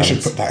cash They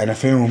should put that in a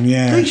film,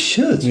 yeah. They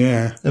should.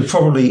 Yeah. They'll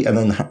probably, and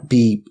then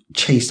be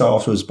chased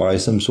afterwards by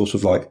some sort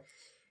of like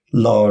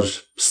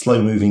large,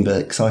 slow-moving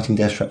but exciting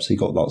death trap, so you've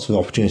got lots of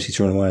opportunity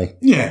to run away.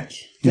 Yeah.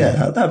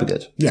 Yeah, that'd be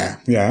good. Yeah.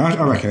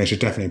 I reckon they should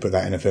definitely put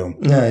that in a film.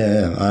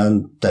 Yeah.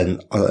 And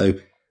then, I don't know,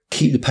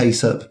 keep the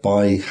pace up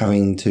by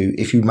having to,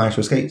 if you manage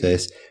to escape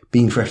this,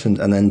 being threatened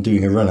and then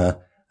doing a runner,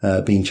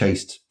 being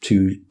chased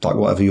to like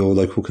whatever your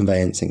local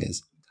conveyancing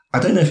is. I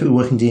don't know if it would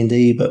work in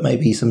D&D, but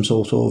maybe some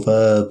sort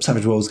of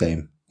Savage Worlds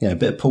game. Yeah, a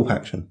bit of pulp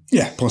action.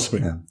 Yeah,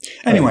 possibly. Yeah.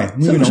 Anyway,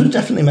 moving we should on.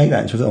 definitely make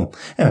that into a film.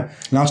 Yeah.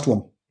 Last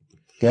one.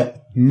 Yeah.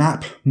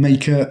 Map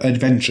Maker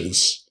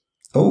Adventures.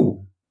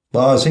 Oh.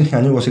 Well, I was thinking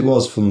I knew what it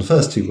was from the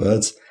first two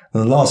words,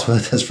 and the last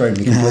word has thrown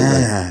me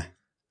completely.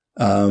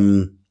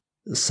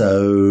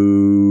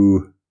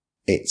 So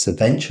it's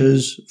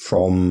adventures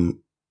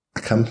from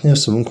a company or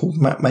someone called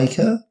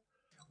Mapmaker,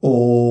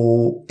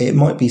 or it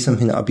might be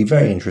something that I'd be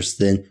very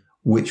interested in,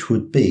 which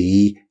would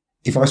be,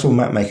 if I saw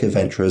Mapmaker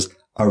Adventurers,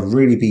 I'd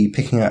really be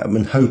picking at them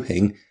and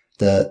hoping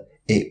that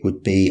it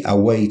would be a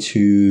way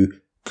to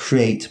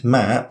create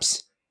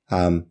maps,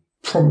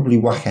 probably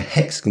whack a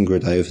hexagon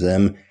grid over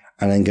them,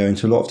 and then go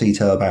into a lot of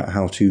detail about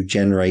how to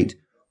generate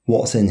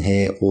what's in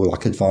here, or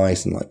like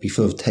advice, and like be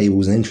full of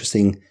tables and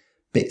interesting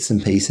bits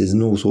and pieces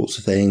and all sorts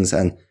of things,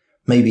 and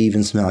maybe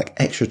even some like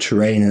extra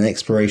terrain and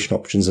exploration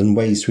options and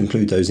ways to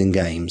include those in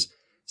games.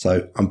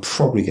 So I'm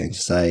probably going to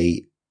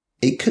say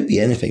it could be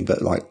anything,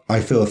 but like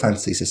I feel a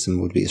fantasy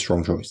system would be a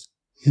strong choice.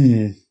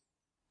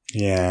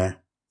 Yeah.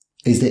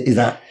 Is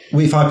that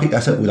if I picked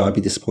that up, would I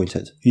be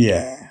disappointed?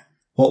 Yeah.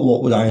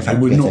 What would I in fact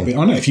I would be not getting? be.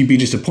 I know if you'd be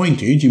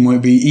disappointed, you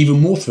might be even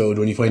more thrilled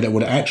when you find out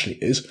what it actually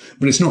is,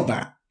 but it's not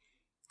that.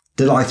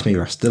 Delight me,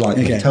 Russ. Delight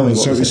me. Okay, Tell me what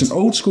so this it's is. an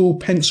old school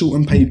pencil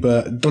and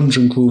paper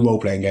dungeon crawl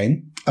role-playing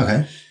game.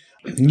 Okay.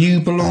 You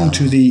belong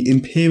to the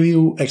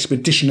Imperial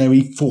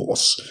Expeditionary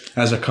Force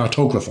as a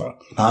cartographer.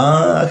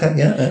 Okay,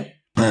 yeah.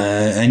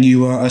 And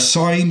you are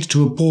assigned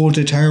to a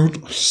border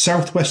town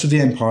southwest of the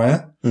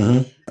Empire,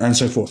 and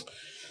so forth.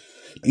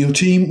 Your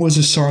team was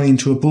assigned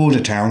to a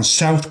border town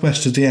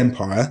southwest of the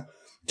Empire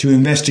to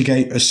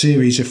investigate a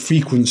series of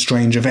frequent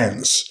strange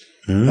events.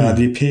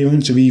 The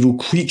appearance of evil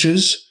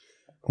creatures,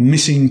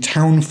 missing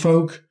town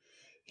folk,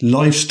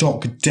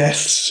 livestock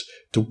deaths,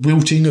 the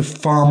wilting of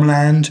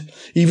farmland.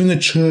 Even the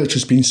church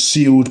has been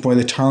sealed by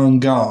the town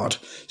guard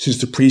since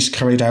the priest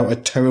carried out a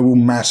terrible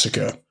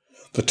massacre.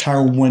 The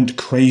town went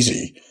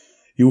crazy.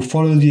 You will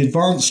follow the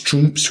advanced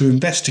troops to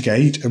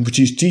investigate and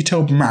produce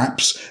detailed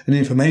maps and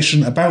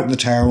information about the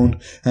town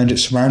and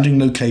its surrounding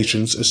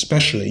locations,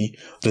 especially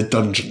the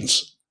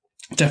dungeons.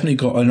 Definitely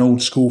got an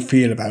old school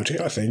feel about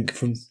it, I think,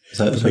 from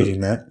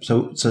reading that.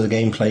 So the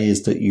gameplay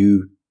is that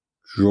you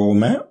draw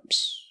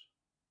maps,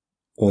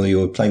 or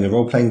you're playing a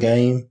role-playing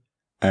game,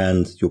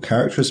 and your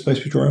character is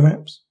supposed to be drawing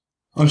maps?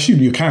 I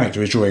assume your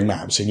character is drawing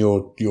maps and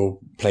you're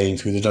playing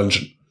through the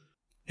dungeon.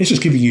 It's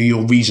just giving you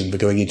your reason for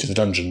going into the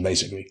dungeon,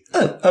 basically.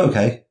 Oh,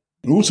 okay.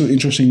 Also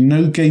interesting,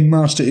 no game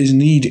master is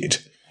needed.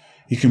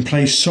 You can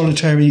play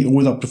solitary or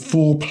with up to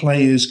 4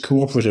 players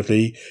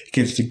cooperatively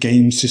against the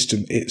game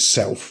system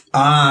itself.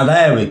 Ah,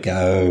 there we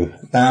go.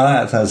 Now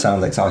that does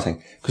sound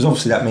exciting, because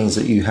obviously that means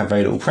that you have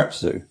very little prep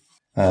to do.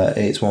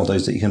 It's one of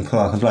those that you can pull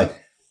out and play.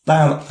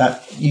 Now,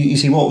 you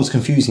see, what was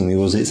confusing me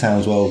was this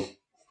sounds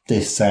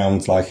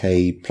like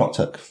a plot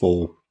hook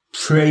for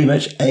pretty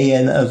much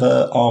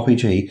other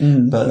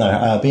RPG, but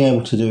no, being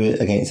able to do it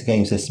against the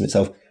game system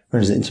itself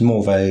turns it into more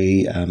of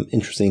a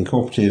interesting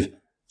cooperative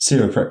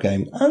serial prep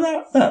game, and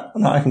that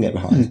I can get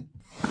behind.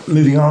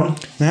 Moving on.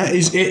 That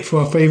is it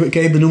for our favourite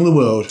game in all the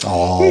world.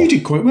 Oh. You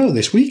did quite well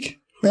this week.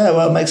 Yeah,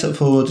 well, it makes up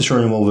for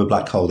destroying them all with a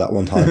black hole that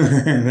one time.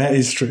 That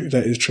is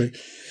true.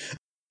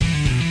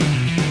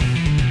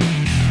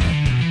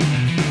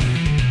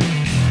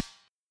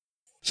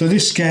 So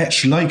this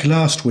sketch, like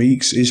last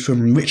week's, is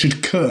from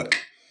Richard Kirk.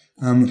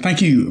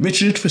 Thank you,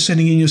 Richard, for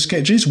sending in your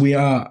sketches. We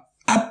are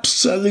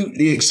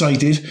absolutely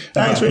excited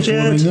about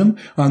performing them.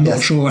 I'm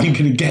not sure I'm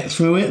going to get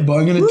through it, but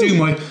I'm going to do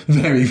my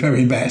very,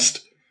 very best.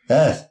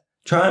 Yes.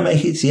 Try and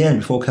make it to the end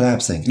before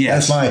collapsing.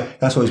 Yes.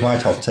 That's always my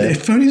top tip.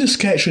 If only the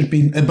sketch had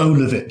been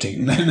Ebola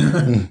victim,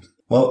 then.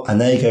 Well, and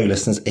there you go,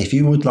 listeners. If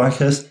you would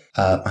like us,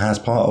 as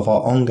part of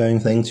our ongoing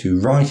thing, to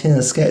write in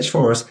a sketch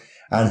for us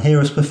and hear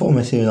us perform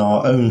it in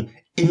our own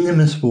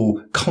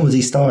inimitable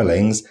comedy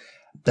stylings,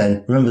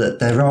 then remember that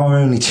there are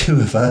only 2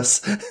 of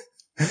us.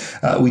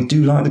 We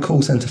do like the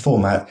call centre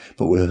format,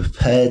 but we're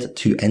prepared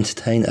to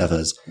entertain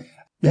others.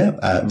 Yeah,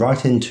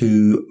 write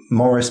into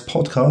Morris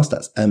Podcast,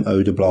 that's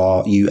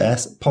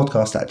MORRUS,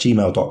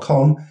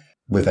 podcast@gmail.com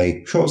with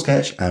a short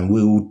sketch, and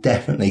we'll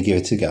definitely give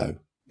it a go.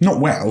 Not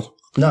well.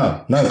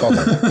 No, God,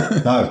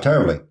 no. No,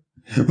 terribly.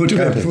 We'll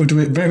do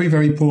it very,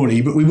 very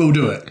poorly, but we will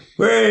do it.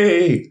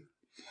 Whee!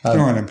 All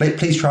right, then.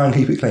 Please try and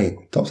keep it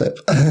clean. Top tip.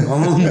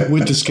 On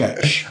with the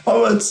sketch.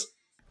 Onwards.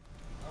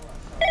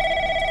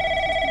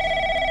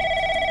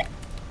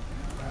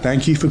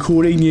 Thank you for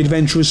calling the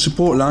Adventurers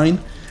Support Line.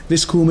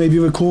 This call may be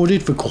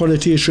recorded for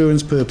quality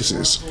assurance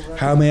purposes.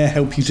 How may I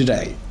help you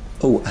today?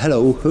 Oh,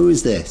 hello. Who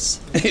is this?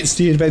 It's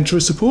the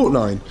Adventurers Support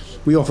Line.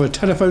 We offer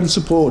telephone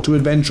support to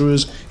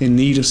adventurers in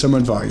need of some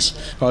advice.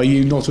 Are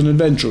you not an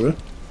adventurer?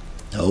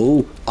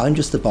 No, I'm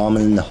just the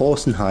barman in the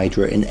Horse and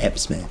Hydra in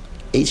Epsmere.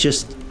 It's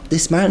just,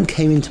 this man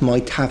came into my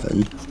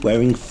tavern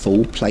wearing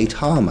full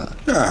plate armour.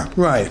 Ah,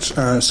 right.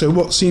 So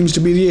what seems to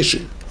be the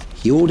issue?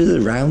 He ordered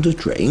a round of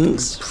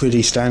drinks,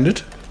 Pretty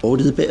standard.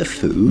 ordered a bit of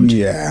food,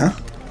 Yeah.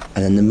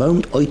 and then the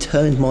moment I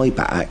turned my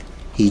back,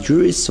 he drew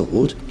his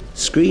sword,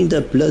 screamed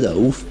a blood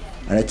oath,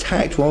 and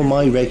attacked one of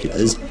my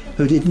regulars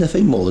who did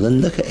nothing more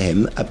than look at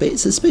him a bit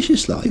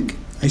suspicious-like.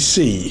 I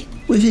see.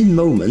 Within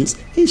moments,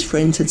 his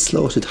friends had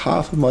slaughtered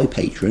half of my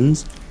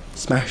patrons,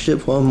 smashed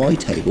up one of my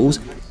tables,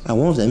 and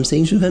one of them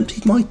seems to have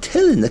emptied my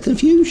till in the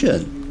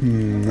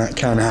confusion. That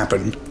can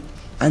happen.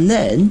 And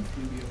then,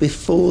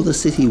 before the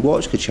city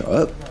watch could show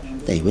up,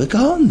 they were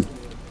gone.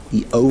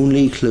 The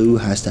only clue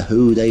as to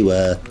who they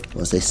were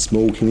was this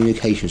small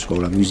communication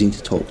scroll I'm using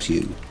to talk to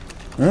you.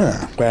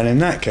 Well, in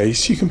that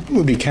case, you can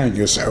probably count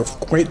yourself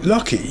quite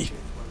lucky.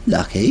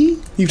 Lucky?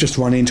 You've just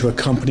run into a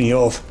company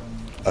of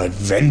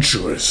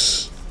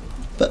adventurers.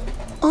 But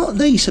aren't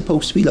they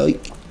supposed to be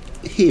like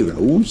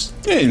heroes?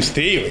 In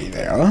theory,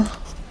 they are.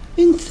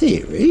 In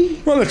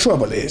theory? Well, the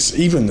trouble is,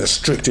 even the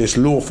strictest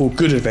lawful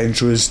good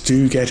adventurers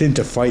do get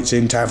into fights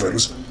in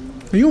taverns.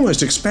 You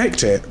almost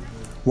expect it.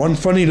 One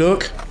funny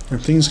look,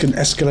 and things can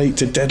escalate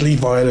to deadly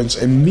violence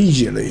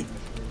immediately.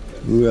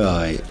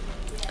 Right.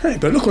 Hey,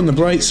 but look on the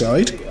bright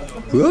side.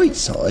 Right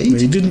side?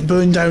 They didn't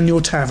burn down your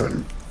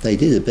tavern. They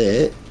did a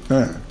bit.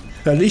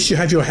 At least you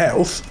have your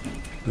health.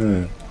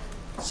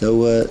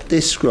 So,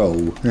 this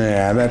scroll.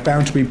 Yeah, they're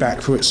bound to be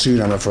back for it soon,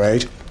 I'm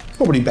afraid.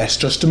 Probably best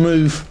just to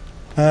move.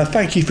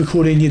 Thank you for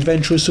calling the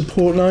Adventurers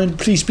Support Line.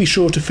 Please be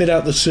sure to fill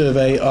out the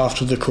survey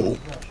after the call.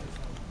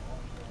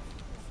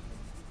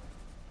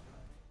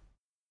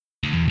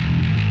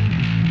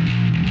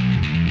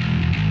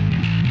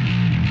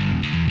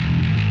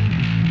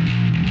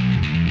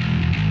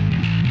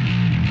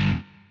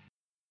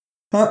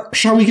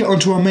 Shall we get on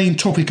to our main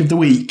topic of the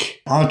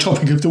week? Our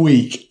topic of the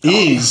week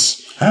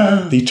is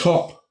the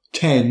top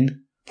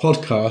 10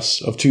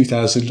 podcasts of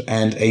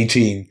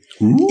 2018.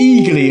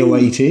 Eagerly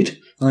awaited.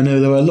 I know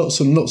there are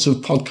lots and lots of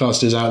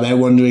podcasters out there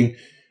wondering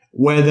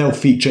where they'll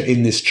feature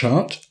in this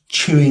chart.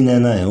 Chewing their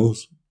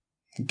nails.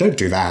 Don't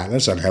do that,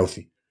 that's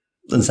unhealthy.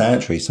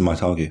 Unsanitary, some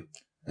might argue.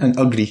 And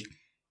ugly.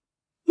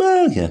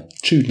 Well, yeah.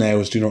 Chewed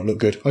nails do not look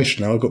good. I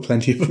should know, I've got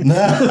plenty of them.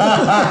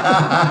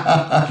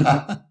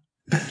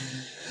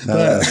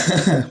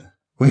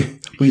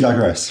 We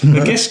digress.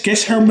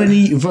 Guess how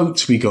many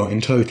votes we got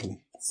in total?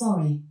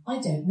 Sorry, I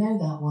don't know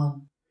that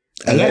one.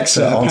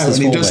 Alexa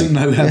apparently doesn't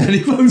know how many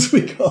votes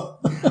we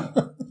got.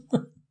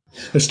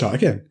 Let's start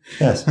again.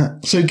 Yes.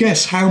 So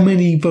guess how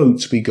many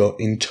votes we got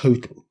in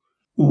total?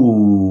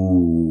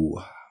 Ooh.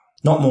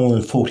 Not more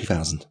than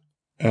 40,000.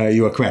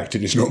 You are correct.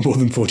 It is not more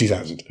than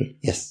 40,000.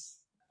 Yes.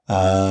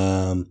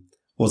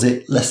 Was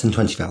it less than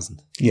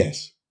 20,000?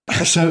 Yes.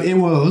 So it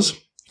was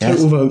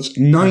total votes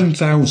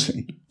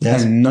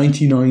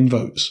 9,099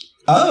 votes.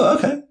 Oh,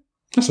 okay.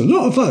 That's a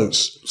lot of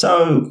votes.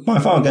 So my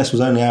final guess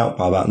was only out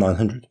by about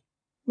 900,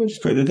 which is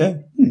a pretty good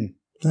game.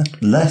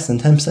 Less than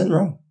 10%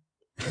 wrong.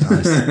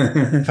 Nice.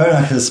 If only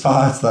I could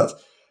aspire to that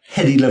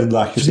heady level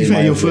of accuracy. To be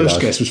fair, your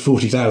first guess was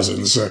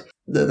 40,000, so...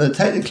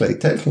 Technically,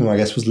 my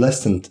guess was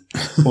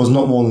was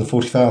not more than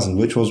 40,000,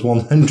 which was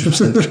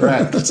 100%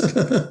 correct.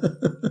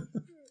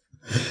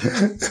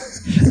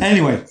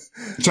 Anyway,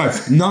 so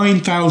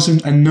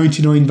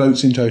 9,099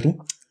 votes in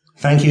total.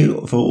 Thank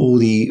you for all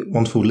the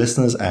wonderful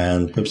listeners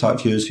and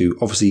website viewers who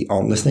obviously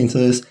aren't listening to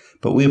this,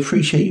 but we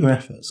appreciate your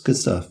efforts. Good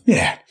stuff.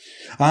 Yeah.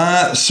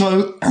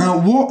 So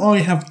what I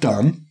have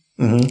done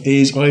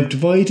is I've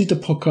divided the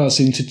podcast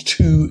into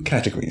two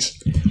categories.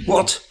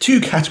 What? Two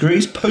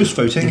categories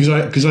post-voting?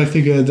 Because I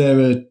figure there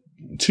are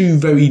two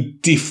very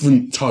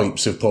different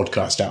types of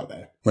podcasts out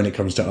there when it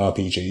comes to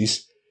RPGs.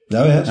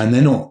 Oh, yes. And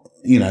they're not,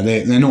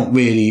 they're not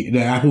really,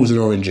 they're apples and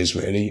oranges,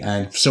 really.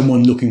 And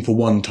someone looking for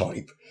one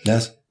type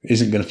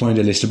isn't going to find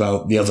a list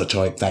about the other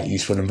type that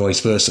useful and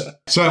vice versa.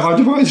 So I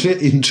divided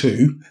it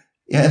into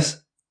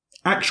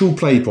actual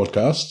play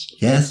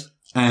podcasts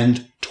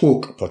and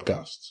talk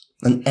podcasts.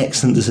 An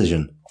excellent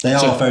decision. They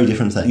are very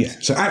different things. Yeah.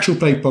 So actual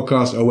play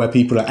podcasts are where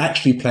people are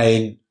actually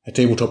playing a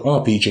tabletop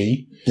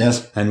RPG.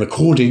 Yes. And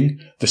recording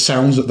the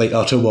sounds that they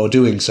utter while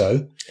doing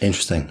so.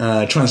 Interesting.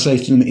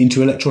 Translating them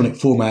into electronic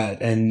format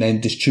and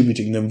then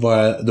distributing them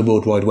via the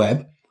World Wide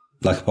Web.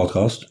 Like a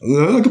podcast?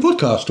 Like a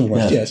podcast,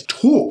 almost, yes.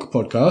 Talk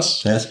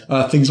podcasts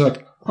are things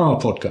like our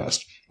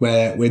podcast,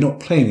 where we're not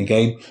playing a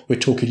game, we're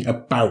talking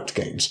about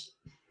games.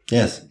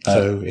 Yes.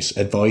 So it's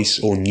advice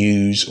or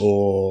news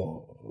or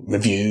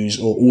reviews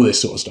or all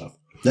this sort of stuff.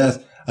 Yes.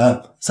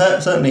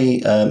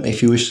 Certainly,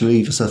 if you wish to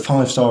leave us a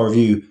 5-star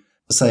review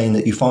saying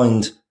that you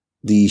find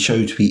the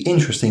show to be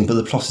interesting, but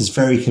the plot is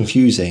very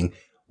confusing,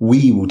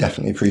 we will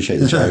definitely appreciate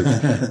the show.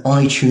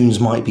 iTunes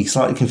might be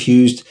slightly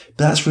confused,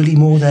 but that's really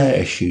more their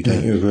issue,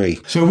 don't you agree?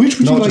 So which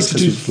would you like to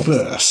do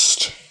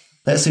first?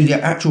 Let's do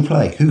the actual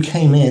play. Who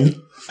came in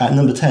at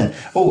number 10?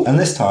 Oh, and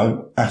this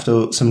time,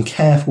 after some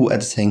careful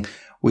editing,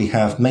 we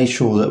have made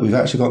sure that we've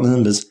actually got the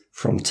numbers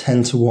from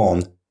 10 to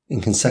 1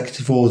 in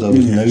consecutive order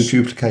with no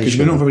duplication. Because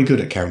we're not very good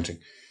at counting.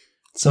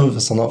 Some of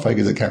us are not very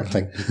good at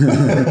counting.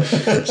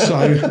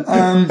 So,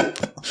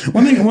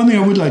 one thing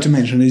I would like to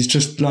mention is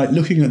just like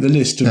looking at the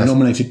list of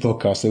nominated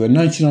podcasts. There were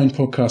 99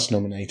 podcasts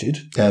nominated.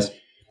 Yes.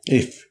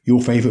 If your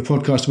favourite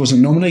podcast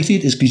wasn't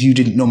nominated, it's because you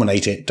didn't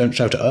nominate it. Don't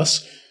shout at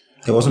us.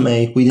 It wasn't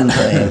me. We didn't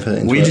put any input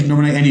into it. We didn't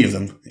nominate any of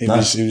them. It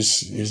was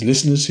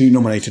listeners who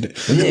nominated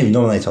it. We didn't even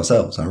nominate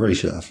ourselves. I really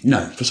should have.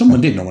 No, but someone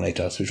did nominate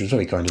us, which was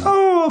very kind of them.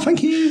 Oh,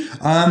 thank you.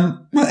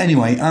 Well,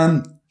 anyway,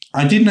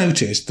 I did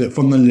notice that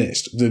from the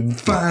list, the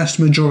vast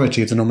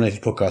majority of the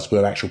nominated podcasts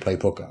were actual play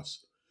podcasts.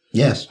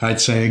 Yes. I'd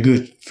say a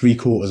good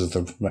 3/4 of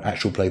them were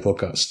actual play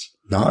podcasts,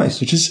 Nice.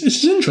 which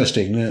is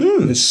interesting.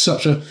 It's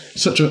such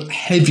a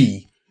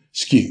heavy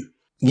skew.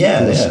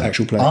 Yeah, towards yeah.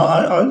 actual play.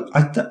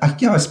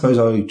 I suppose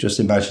I just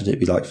imagined it'd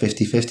be like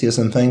 50-50 or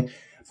something.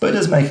 But it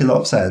does make a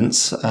lot of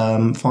sense.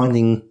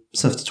 Finding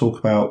stuff to talk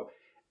about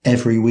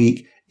every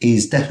week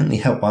is definitely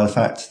helped by the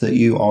fact that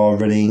you are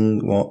running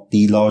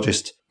the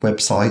largest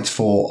website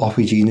for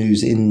RPG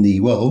news in the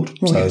world.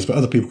 Well, yes, but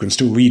other people can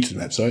still read the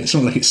website. It's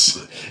not like it's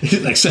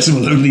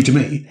accessible only to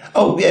me.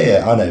 Oh,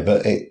 yeah, I know,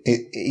 but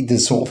it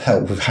does sort of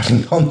help with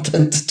having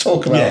content to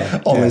talk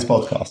about on this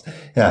podcast.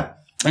 Yeah.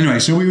 Anyway,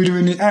 so we were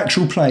doing the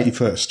actual play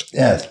first.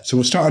 Yes. So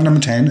we'll start at number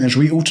 10, and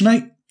shall we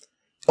alternate?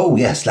 Oh,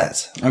 yes,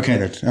 let's. Okay,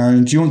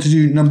 then. Do you want to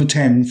do number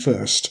 10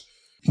 first?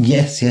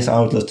 Yes, I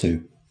would love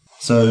to.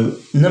 So,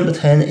 number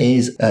 10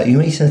 is You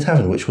Meet in a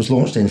Tavern, which was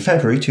launched in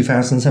February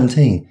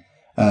 2017.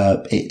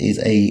 It is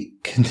a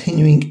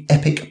continuing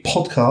epic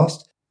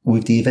podcast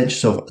with the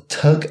adventures of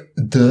Tug,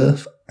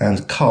 Durf,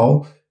 and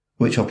Carl,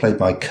 which are played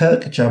by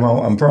Kirk,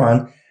 Jamal, and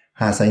Brian,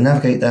 as they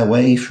navigate their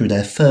way through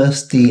their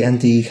first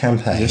D&D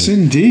campaign. Yes,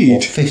 indeed. Or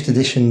 5th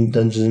edition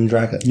Dungeons and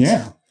Dragons.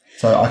 Yeah.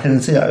 So I can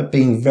see that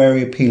being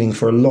very appealing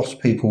for a lot of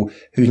people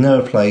who've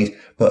never played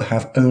but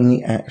have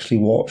only actually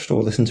watched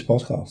or listened to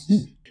podcasts.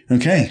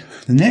 Okay,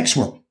 the next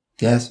one.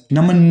 Yes.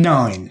 Number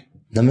 9.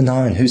 Number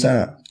 9, who's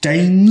that?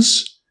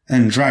 Danes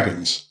and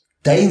Dragons.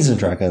 Danes and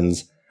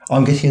Dragons.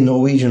 I'm getting a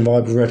Norwegian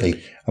vibe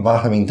already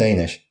about having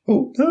Danish.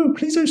 Oh, no,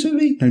 please don't sue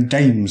me. No,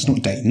 Dames,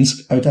 not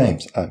Danes. Oh,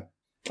 Danes. Oh.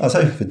 I was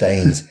hoping for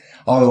Danes.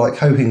 I was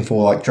hoping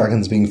for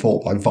dragons being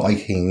fought by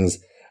Vikings,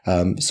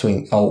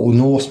 or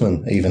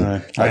Norsemen even.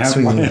 No, I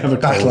have a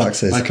battle cold.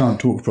 axes. I can't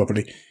talk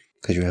properly.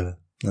 Could you ever?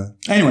 No.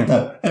 Anyway,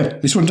 No.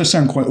 this one does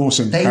sound quite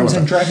awesome. Danes however.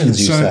 and Dragons,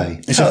 you So, say?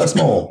 It's Tell us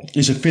more.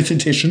 It's a 5th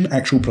edition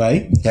actual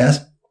play. Yes?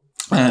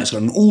 It's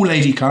got an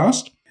all-lady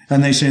cast,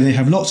 and they say they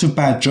have lots of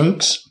bad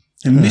jokes,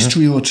 a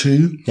mystery or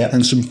two, Yep.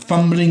 and some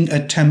fumbling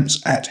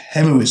attempts at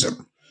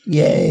heroism.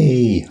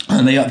 Yay.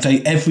 And they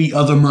update every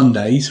other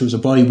Monday, so it's a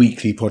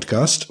bi-weekly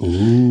podcast.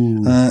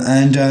 Ooh.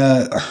 And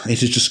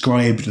it is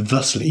described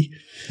thusly.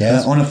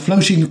 Yes. On a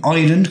floating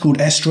island called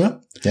Estra,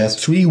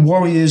 Yes. 3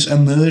 warriors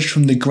emerged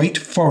from the great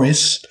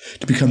forest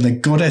to become the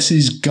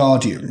goddess's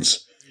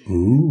guardians.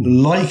 Ooh.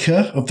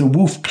 Lyca of the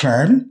Wolf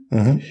Clan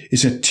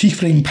is a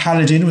tiefling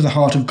paladin with a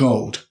heart of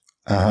gold.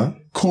 Uh-huh.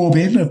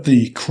 Corbin of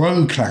the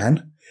Crow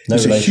Clan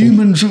is a relation.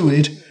 human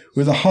druid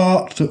with a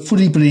heart that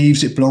fully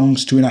believes it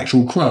belongs to an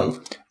actual crow.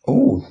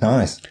 Oh,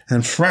 nice.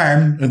 And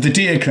Fran of the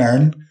Deer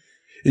Clan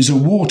is a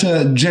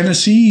water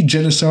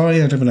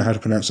genocide, I don't know how to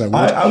pronounce that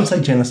word, I would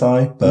say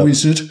genocide, but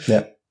wizard,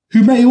 yeah,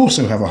 who may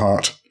also have a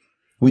heart.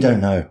 we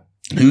don't know.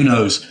 Who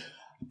knows?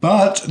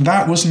 But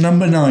that was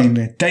number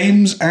 9,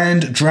 Dames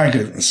and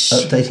Dragons.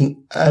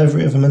 Updating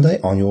every other Monday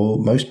on your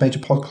most major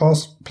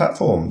podcast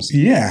platforms.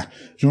 Yeah. Do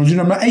you want to do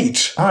number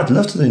 8? I'd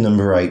love to do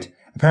number 8.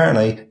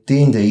 Apparently,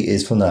 D&D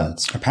is for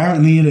nerds.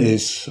 Apparently it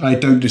is. I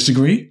don't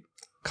disagree.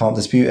 Can't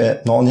dispute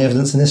it. Not on the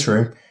evidence in this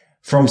room.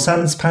 From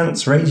Sans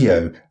Pants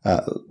Radio,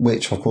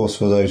 which, of course,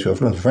 for those who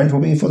have learned French, will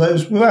be for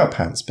those without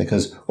pants,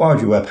 because why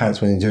would you wear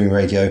pants when you're doing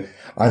radio?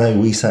 I know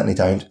we certainly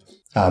don't.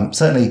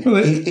 Certainly,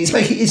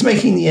 it's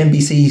making the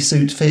NBC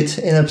suit fit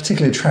in a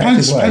particularly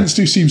attractive way. Pants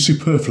do seem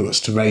superfluous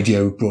to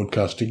radio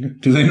broadcasting,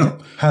 do they not?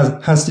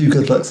 Has to do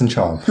good looks and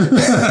charm.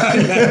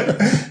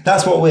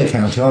 That's what we're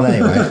counting on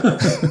anyway.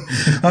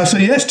 So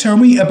yes, tell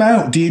me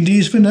about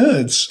D&D's for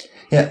Nerds.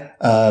 Yeah,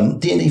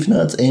 D&D for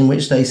Nerds, in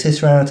which they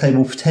sit around a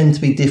table, pretend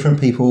to be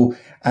different people,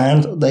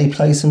 and they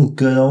play some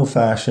good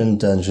old-fashioned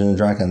Dungeons and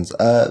Dragons.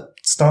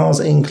 Stars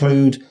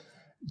include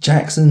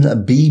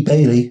Jackson B.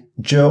 Bailey,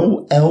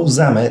 Joel L.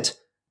 Zammit,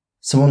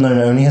 someone known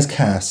only as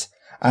Cass,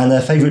 and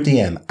their favourite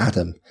DM,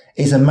 Adam.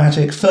 It's a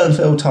magic,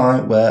 fun-filled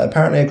time where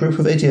apparently a group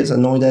of idiots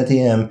annoy their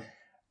DM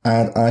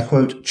and, I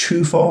quote,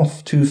 choof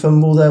off to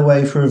fumble their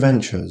way through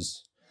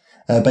adventures.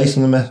 Based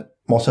on the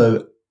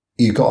motto,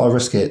 you gotta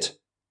risk it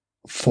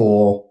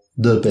for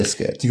the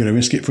biscuit. You got to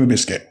risk it for a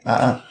biscuit.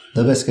 The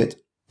biscuit.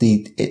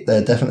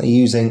 They're definitely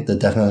using the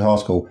definite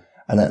article,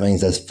 and that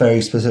means there's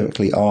very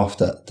specifically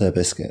after the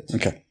biscuit.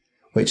 Okay.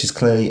 Which is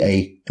clearly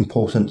a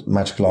important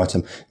magical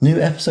item. New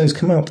episodes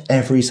come out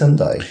every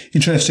Sunday.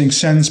 Interesting.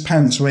 Sans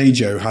Pants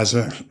Radio has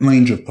a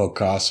range of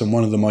podcasts, and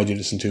one of them I did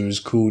listen to is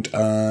called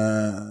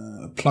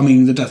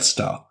Plumbing the Death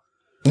Star,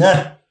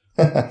 Yeah.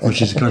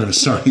 which is kind of a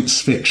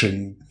science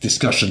fiction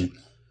discussion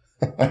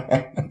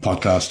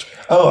podcast.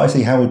 Oh, I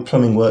see. How would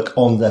plumbing work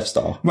on Death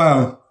Star?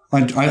 Well,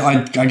 I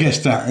guess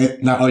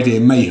that idea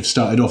may have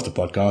started off the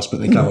podcast, but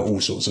they cover all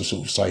sorts of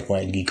sci-fi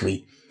and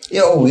geekery.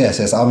 Yeah, oh,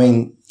 yes. I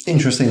mean,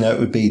 interesting note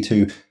would be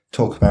to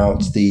talk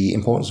about the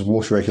importance of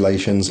water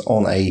regulations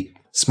on a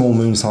small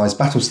moon-sized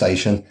battle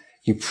station.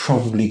 You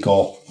probably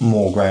got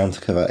more ground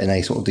to cover in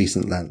a sort of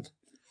decent length.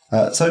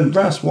 So,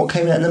 Russ, what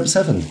came in at number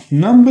 7?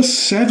 Number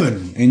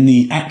 7 in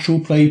the actual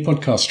play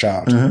podcast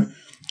chart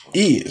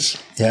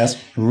is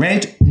Yes.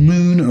 Red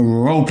Moon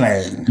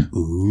Role-Playing.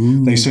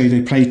 Ooh. They say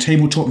they play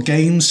tabletop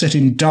games set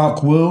in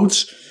dark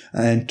worlds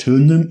and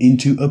turn them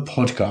into a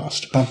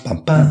podcast. Bum,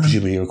 bum, bum.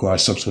 Presumably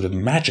requires some sort of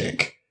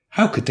magic.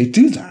 How could they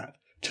do that?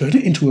 Turn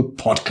it into a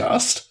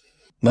podcast?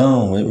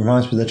 Well, it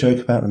reminds me of the joke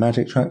about the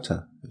magic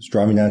tractor. It was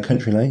driving down a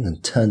country lane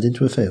and turned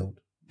into a field.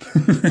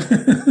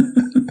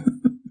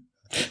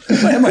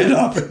 Where am I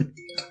laughing?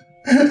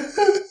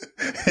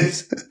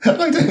 I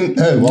don't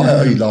know. Why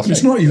are you laughing?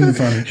 It's not even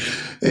funny.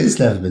 It's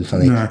never been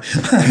funny. No.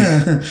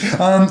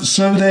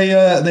 So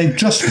they've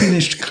just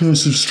finished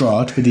Curse of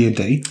Strahd for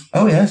D&D.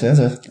 Oh, yes.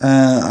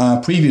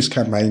 Our previous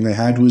campaign they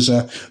had was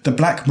the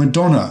Black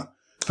Madonna,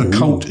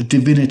 Occult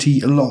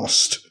Divinity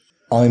Lost.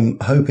 I'm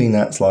hoping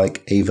that's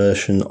like a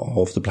version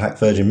of the Black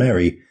Virgin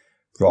Mary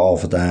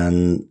rather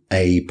than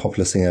a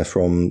popular singer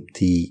from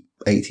the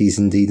 80s,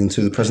 indeed,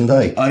 into the present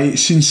day. I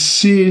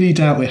sincerely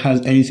doubt it has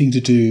anything to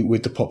do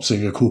with the pop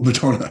singer called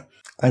Madonna.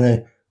 I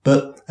know,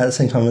 but at the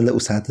same time, I'm a little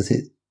sad that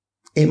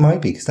it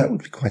might be, because that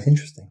would be quite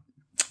interesting.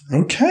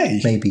 Okay.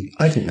 Maybe.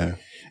 I don't know.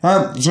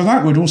 So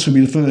that would also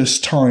be the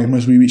first time,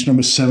 as we reach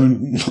number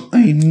 7,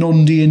 a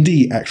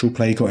non-D&D actual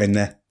play got in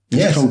there.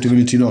 Yes. Occult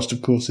Divinity Lost,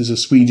 of course, is a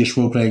Swedish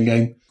role-playing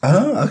game.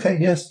 Oh, okay,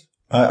 yes.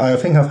 I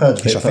think I've heard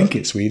of Yes, it. I think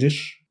it's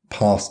Swedish.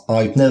 I've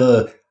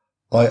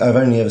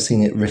only ever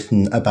seen it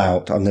written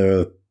about. I've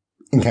never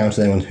encountered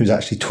anyone who's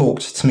actually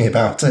talked to me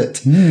about it.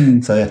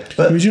 So, yeah.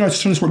 But Would you like to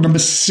tell us what number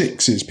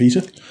 6 is,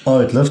 Peter?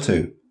 I'd love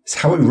to. It's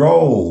how we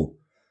roll.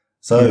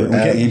 So We're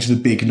getting into the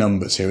big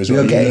numbers here as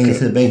well. we're getting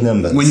into the big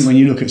numbers. When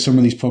you look at some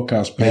of these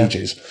podcast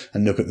pages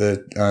and look at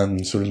the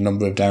sort of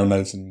number of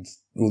downloads and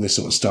all this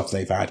sort of stuff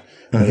they've had,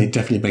 they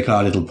definitely make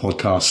our little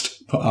podcast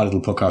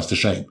to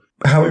shame.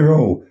 How we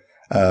roll.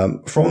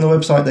 From the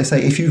website, they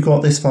say, if you've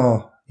got this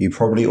far, you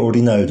probably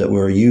already know that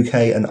we're a UK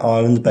and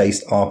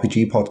Ireland-based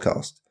RPG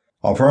podcast.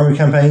 Our primary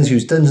campaigns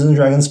use Dungeons &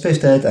 Dragons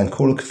 5th Ed and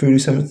Call of Cthulhu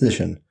 7th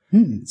Edition.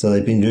 So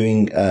they've been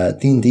doing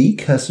D&D,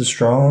 Curse of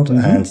Strahd,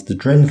 and the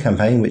Dren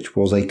campaign, which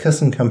was a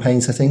custom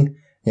campaign setting in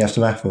the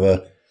aftermath of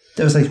a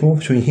devastating war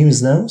between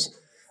humans and elves,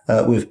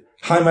 with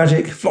high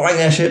magic, flying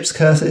airships,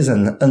 curses,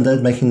 and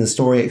undead, making the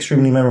story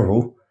extremely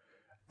memorable.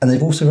 And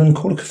they've also run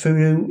Call of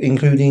Cthulhu,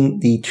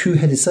 including the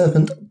Two-Headed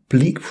Serpent,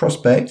 Bleak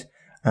Prospect,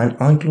 and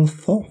Idle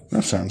Thoth.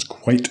 That sounds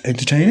quite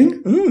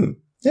entertaining.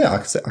 Yeah, I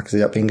can see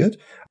that being good.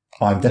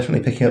 I'm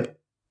definitely picking up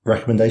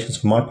recommendations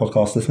for my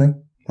podcast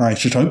listening. I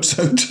should hope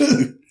so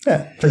too.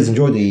 Yeah, please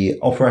enjoy the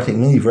operatic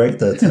mini break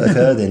that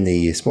occurred in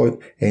the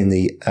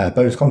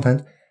bonus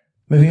content.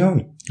 Moving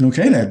on.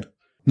 Okay then.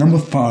 Number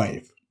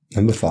 5.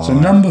 Number 5. So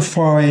number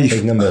 5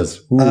 Big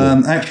numbers. Ooh.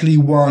 actually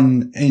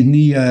won in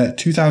the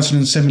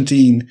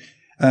 2017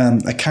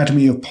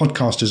 Academy of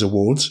Podcasters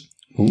Awards.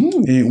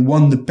 Ooh. It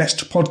won the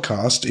best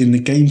podcast in the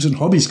games and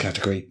hobbies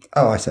category.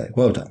 Oh, I say.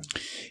 Well done.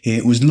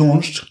 It was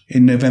launched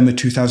in November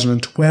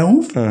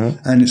 2012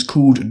 and it's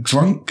called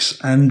Drunks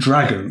and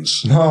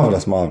Dragons.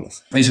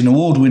 Marvellous. It's an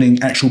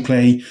award-winning actual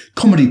play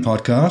comedy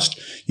podcast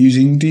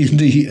using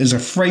D&D as a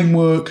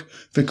framework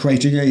for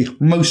creating a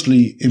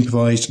mostly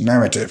improvised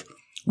narrative.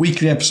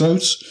 Weekly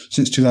episodes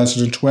since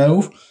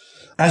 2012.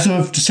 As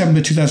of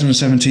December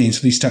 2017,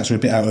 so these stats are a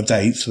bit out of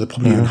date, so they're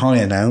probably even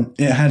higher now,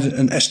 it had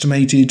an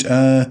estimated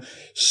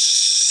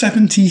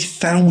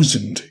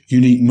 70,000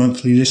 unique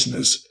monthly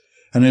listeners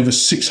and over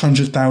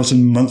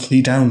 600,000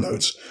 monthly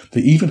downloads. They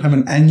even have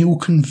an annual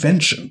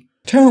convention.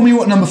 Tell me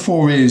what number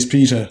 4 is,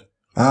 Peter.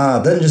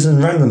 Dungeons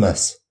and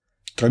Randomness.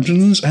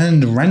 Dungeons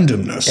and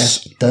Randomness.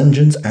 Yes,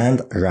 Dungeons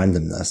and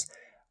Randomness,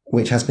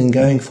 which has been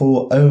going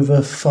for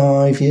over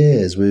 5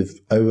 years with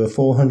over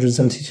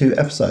 472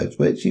 episodes,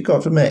 which you've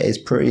got to admit is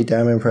pretty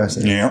damn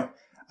impressive. Yeah.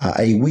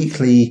 A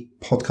weekly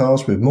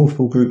podcast with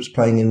multiple groups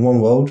playing in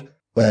one world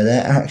where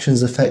their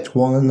actions affect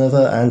one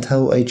another and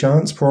tell a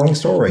giant sprawling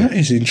story. That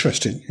is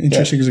interesting.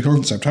 Interesting as a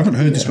concept. I haven't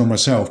heard this one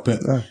myself, but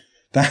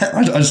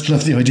I just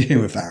love the idea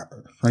of that.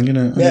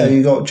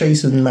 You got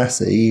Jason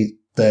Massey,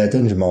 their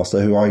dungeon master,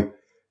 who I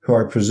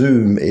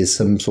presume is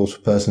some sort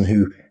of person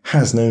who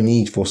has no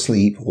need for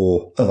sleep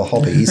or other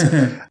hobbies,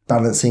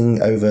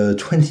 balancing over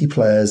 20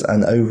 players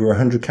and over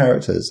 100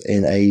 characters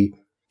in a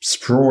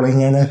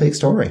sprawling and epic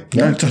story.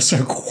 That does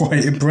sound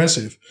quite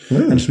impressive.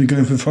 And it's been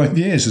going for 5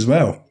 years as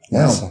well.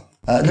 Yes. Wow.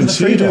 Number 3,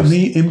 Consider Ross.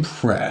 me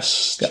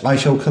impressed. I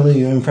shall colour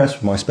you impressed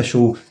with my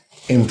special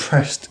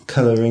impressed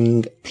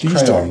colouring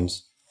Please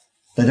crayons.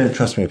 They don't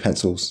trust me with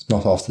pencils,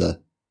 not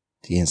after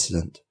the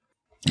incident.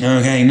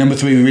 Okay, number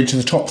 3, we're into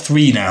the top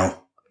 3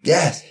 now.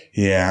 Yes.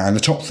 Yeah, and the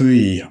top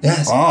 3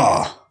 Yes.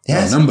 are...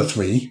 Yes. Number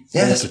 3,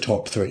 Yes. of the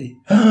top 3,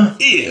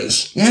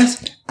 is...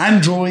 Yes.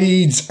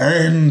 Androids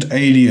and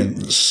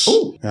Aliens.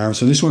 So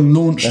this one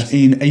launched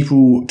in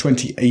April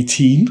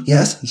 2018.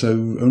 Yes.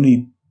 So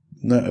only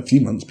a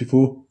few months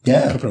before...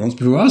 Yeah. A couple of months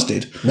before ours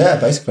did. Yeah,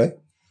 basically.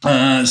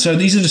 So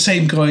these are the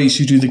same guys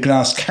who do the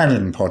Glass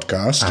Cannon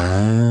podcast,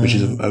 which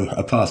is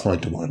a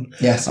Pathfinder one.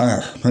 Yes.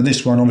 And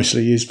this one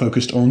obviously is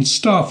focused on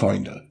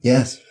Starfinder.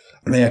 Yes.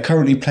 They are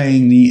currently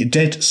playing the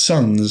Dead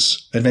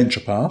Suns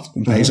Adventure Path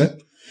in Paisley.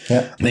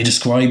 Yeah. They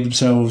describe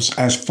themselves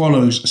as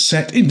follows: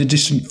 set in the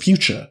distant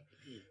future.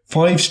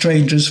 5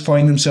 strangers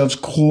find themselves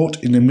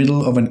caught in the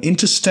middle of an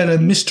interstellar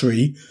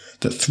mystery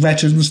that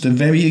threatens the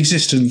very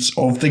existence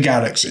of the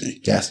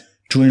galaxy. Yes.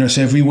 Join us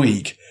every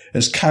week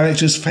as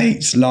characters'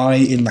 fates lie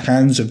in the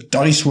hands of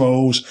dice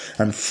rolls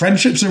and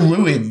friendships are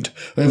ruined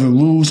over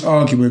rules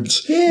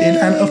arguments in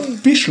an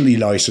officially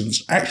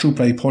licensed actual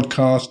play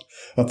podcast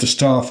of the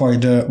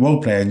Starfinder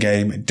role-playing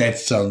game Dead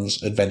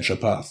Sun's Adventure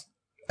Path.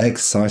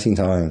 Exciting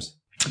times.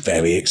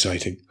 Very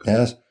exciting.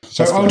 Yes.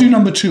 So I'll do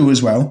number 2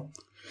 as well.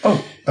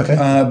 Oh,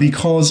 okay.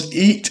 Because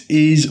it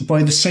is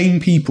by the same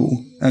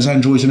people as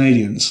Androids and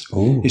Aliens.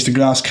 Ooh. It's the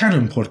Glass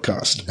Cannon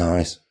podcast.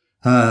 Nice.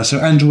 So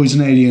Androids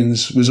and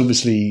Aliens was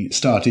obviously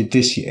started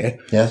this year.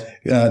 Yes.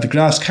 The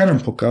Glass Cannon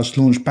podcast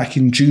launched back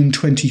in June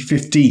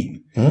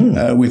 2015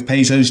 with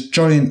Paizo's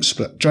Giant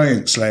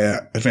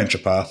Slayer Adventure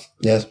Path.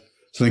 Yes.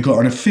 So they got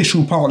an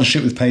official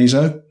partnership with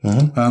Paizo.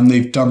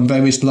 They've done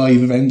various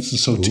live events and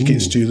sold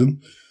tickets to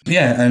them.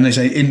 Yeah, and they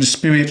say, in the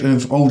spirit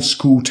of old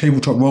school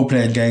tabletop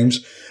role-playing games,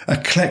 a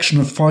collection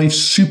of 5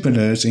 super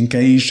nerds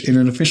engaged in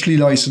an officially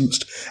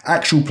licensed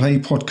actual play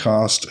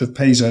podcast of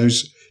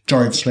Paizo's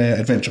Giant Slayer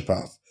Adventure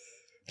Path.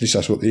 At least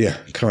that's what the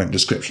current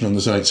description on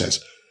the site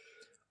says.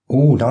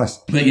 Oh, nice.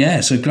 But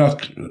yeah, so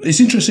it's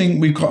interesting.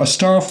 We've got a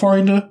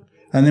Starfinder,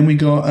 and then we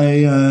got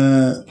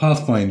a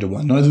Pathfinder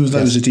one. Neither of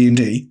those are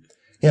D&D.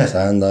 Yes,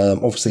 and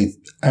obviously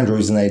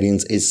Androids and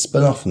Aliens is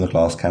spun off from the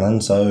Glass Cannon,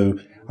 so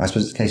I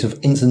suppose it's a case of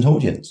instant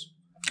audience.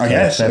 I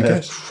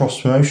guess.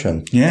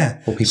 Cross-promotion.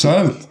 Yeah.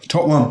 So,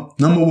 top one.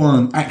 Number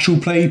 1, actual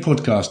play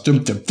podcast.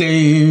 Dum, dum,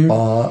 dum.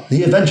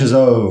 The Adventure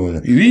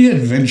Zone. The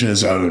Adventure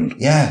Zone.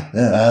 Yeah,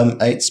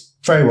 it's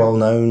very well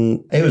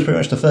known. It was pretty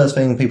much the first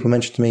thing people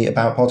mentioned to me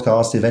about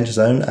podcasts, the Adventure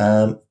Zone.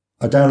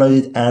 I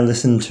downloaded and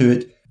listened to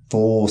it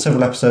for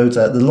several episodes.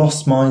 The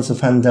Lost Mines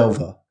of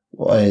Phandelver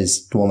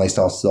is the one they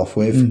started off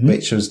with,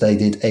 which was they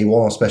did a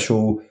one-off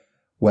special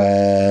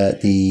where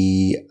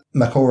the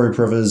McElroy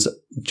brothers,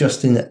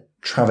 Justin,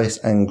 Travis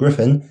and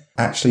Griffin,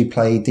 actually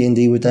played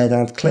D&D with their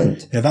dad,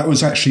 Clint. Yeah, that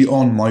was actually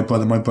on My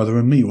Brother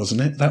and Me,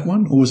 wasn't it? That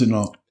one? Or was it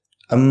not?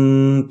 I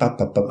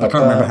can't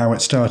remember how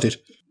it started.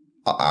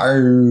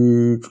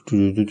 Because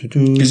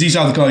these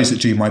are the guys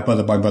that do My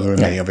Brother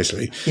and Me,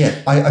 obviously.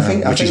 Yeah, I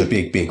think which is a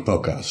big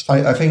podcast.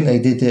 I think they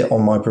did it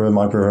on My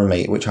Brother and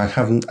Me, which I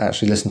haven't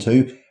actually listened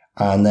to.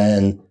 And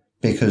then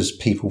because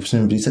people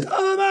presumably said,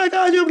 "Oh my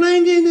God, you're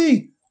playing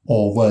D&D,"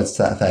 or words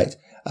to that effect,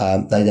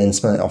 they then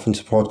spun it off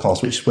into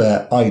podcast, which is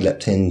where I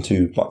leapt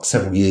into like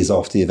several years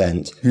after the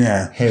event.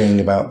 Yeah, hearing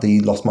about the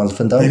Lost Mines of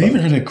Phandelver. They've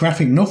even had a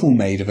graphic novel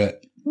made of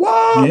it.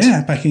 What?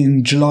 Yeah, back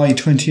in July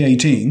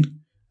 2018,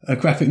 a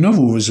graphic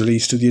novel was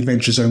released of the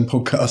Adventure Zone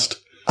podcast.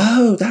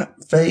 Oh, that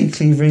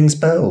vaguely rings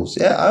bells.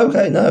 Yeah,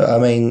 okay, no, I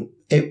mean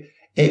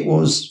it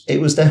was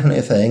definitely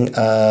a thing.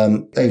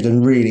 They've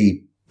done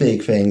really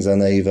big things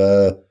and they've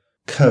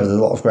covered a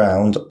lot of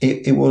ground.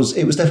 It was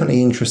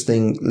definitely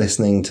interesting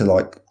listening to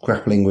like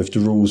grappling with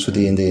the rules for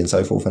D&D and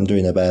so forth and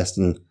doing their best.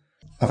 And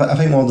I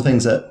think one of the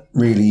things that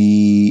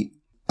really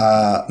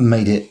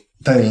made it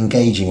very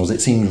engaging was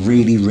it seemed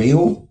really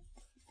real,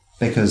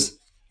 because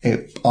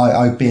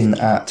I've been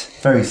at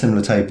very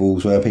similar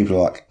tables where people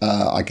are like,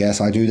 I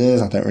guess I do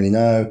this, I don't really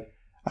know.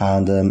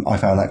 And I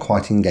found that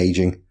quite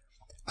engaging.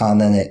 And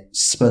then it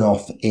spun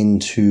off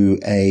into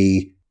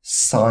a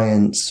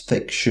science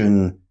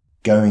fiction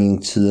going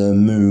to the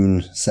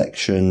moon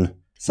section.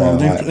 So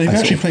well, they've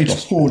actually played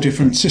 4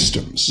 different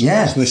systems.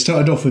 Yeah. So they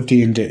started off with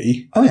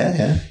D&D. Oh,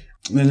 yeah.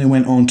 Then they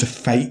went on to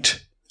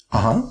Fate.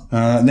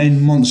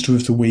 Then Monster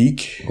of the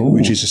Week,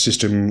 which is a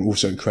system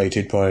also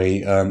created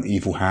by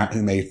Evil Hat,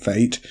 who made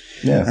Fate.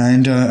 Yeah.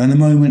 And at the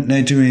moment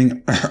they're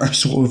doing a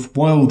sort of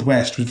Wild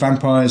West with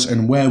vampires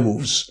and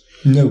werewolves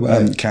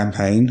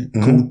campaign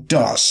called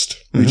Dust,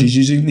 which is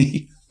using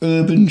the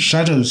Urban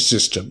Shadows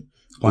system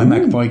by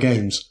Magpie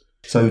Games.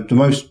 So the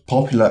most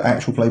popular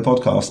actual play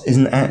podcast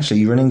isn't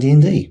actually running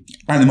D&D.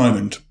 At the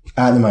moment.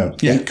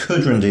 Yeah. It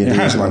could run D&D. It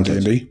has run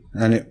D&D,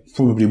 and it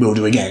probably will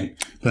do again.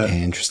 But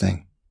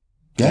interesting.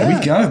 There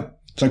we go.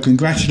 So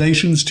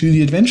congratulations to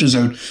the Adventure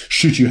Zone,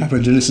 should you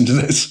happen to listen to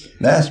this.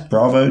 Yes,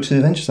 bravo to the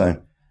Adventure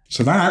Zone.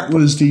 So that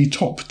was the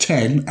top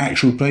 10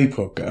 actual play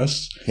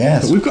podcasts.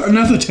 Yes. But we've got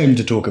another 10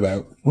 to talk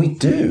about. We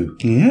do.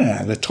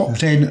 Yeah, the top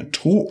 10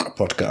 talk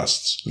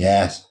podcasts.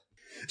 Yes.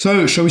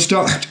 So, shall we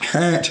start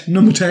at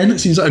number 10? It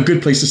seems like a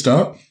good place to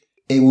start.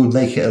 It would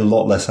make it a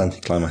lot less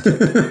anticlimactic.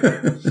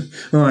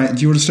 All right,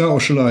 do you want to start or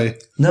shall I?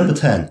 Number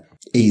 10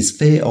 is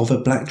Fear of a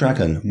Black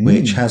Dragon,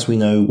 which, as we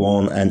know,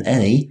 won an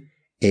Emmy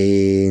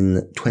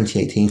in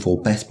 2018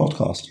 for Best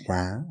Podcast.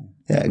 Wow.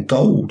 Yeah,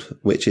 gold,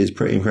 which is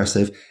pretty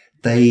impressive.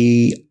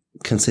 They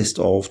consist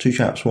of 2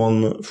 chaps,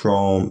 one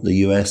from the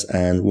US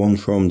and one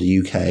from the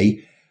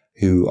UK,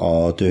 who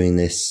are doing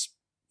this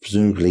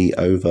presumably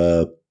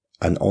over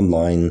an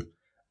online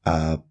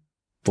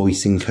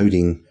voice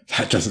encoding.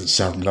 That doesn't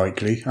sound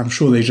likely. I'm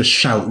sure they just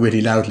shout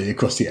really loudly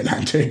across the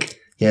Atlantic.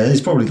 Yeah,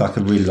 there's probably like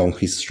a really long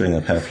piece of string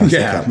and a pair of plastic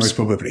Yeah, caps. most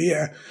probably,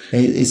 yeah.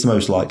 It's the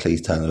most likely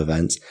turn of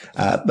events.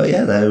 But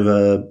yeah,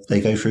 they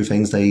go through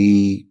things.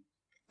 They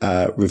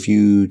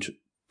reviewed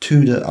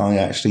 2 that I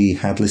actually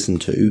had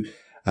listened to,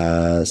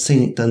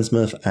 Scenic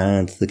Dunsmouth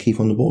and The Keep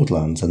on the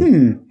Borderlands,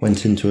 and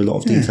went into a lot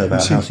of detail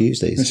about how to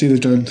use I these. see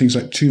they've done things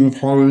like Tomb of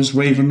Horrors,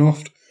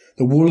 Ravenloft,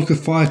 The Warlock of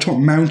Firetop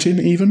Mountain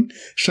even,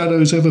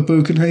 Shadows over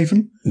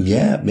Brokenhaven.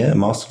 Yeah,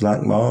 Master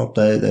of Lankmar.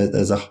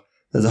 There's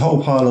a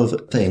whole pile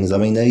of things. I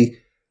mean,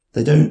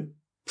 they don't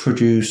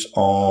produce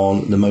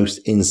on the most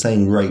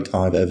insane rate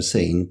I've ever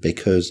seen,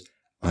 because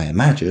I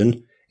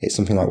imagine it's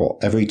something like,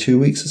 every 2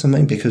 weeks or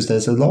something, because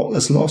there's a lot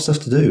of stuff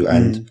to do,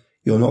 and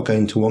you're not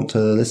going to want to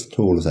listen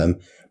to all of them,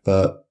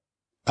 but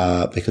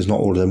because not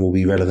all of them will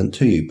be relevant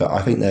to you. But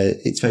I think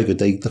it's very good.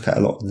 They look at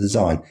a lot of the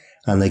design,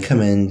 and they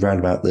come in round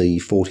about the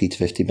 40 to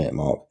 50 minute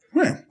mark,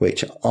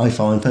 which I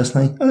find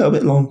personally a little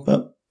bit long,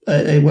 but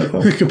they work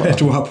well. Compared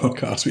to our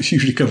podcast, which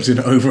usually comes in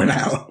at over an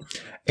hour.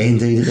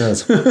 Indeed it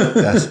does.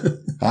 Yes.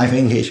 I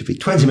think it should be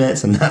 20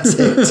 minutes and that's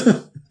it.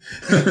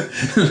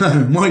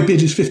 No, my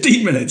bid is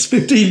 15 minutes.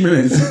 15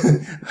 minutes.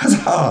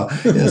 Huzzah!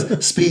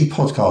 Yes. Speed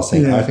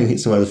podcasting. Yeah. I think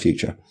it's the way of the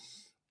future.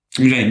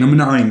 Okay, number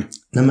 9.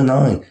 Number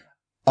 9.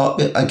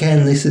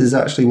 Again, this is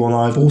actually one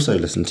I've also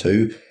listened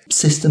to.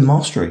 System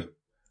Mastery,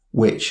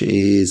 which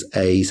is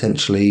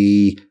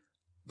essentially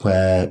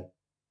where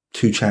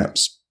 2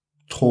 chaps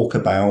talk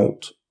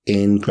about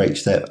in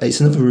great depth. It's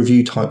another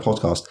review type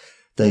podcast.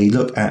 They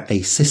look at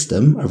a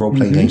system, a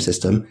role-playing game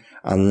system,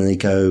 and then they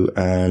go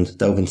and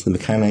delve into the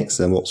mechanics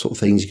and what sort of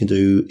things you can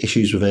do,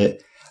 issues with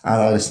it. And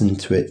I listened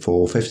to it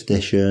for 5th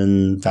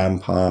edition,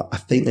 Vampire. I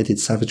think they did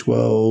Savage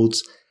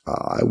Worlds.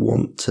 I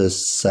want to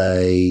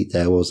say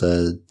there was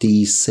a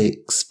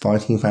D6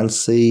 Fighting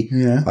Fantasy.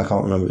 Yeah. I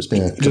can't remember. It's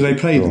been Do they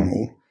play them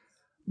all?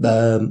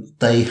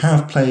 They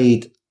have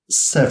played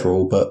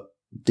several, but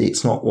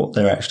it's not what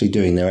they're actually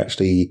doing. They're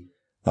actually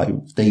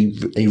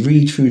they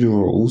read through the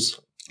rules.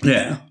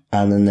 Yeah.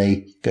 And then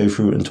they go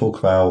through and talk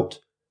about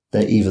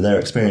either their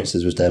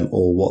experiences with them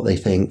or what they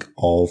think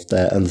of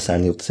their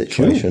understanding of the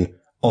situation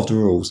of the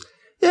rules.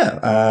 Yeah,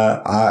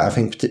 I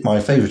think my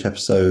favourite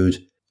episode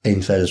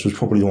in Feathers was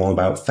probably the one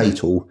about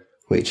Fatal,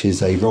 which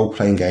is a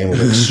role-playing game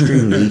of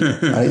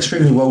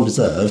extremely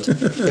well-deserved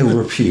ill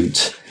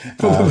repute.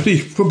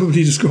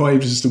 Probably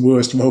described as the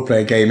worst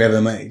role-playing game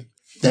ever made.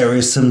 There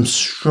is some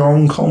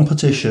strong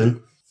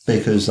competition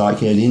because,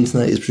 the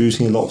internet is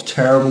producing a lot of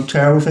terrible,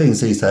 terrible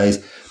things these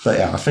days. But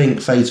yeah, I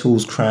think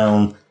Fatal's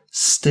crown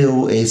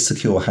still is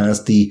secure,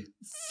 has the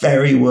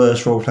very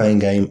worst role-playing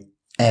game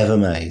ever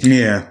made.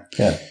 Yeah.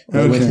 Yeah.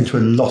 They went into a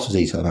lot of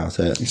detail about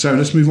it. So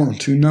let's move on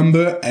to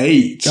number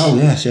 8. Oh,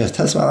 yes.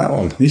 Tell us about that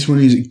one. This one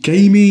is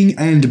Gaming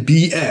and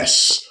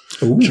BS.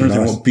 Ooh, I'm trying to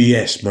nice. think what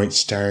BS might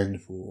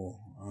stand for.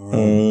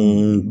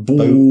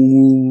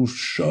 Boat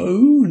show?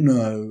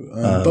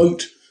 No.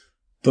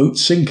 Boat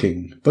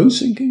sinking?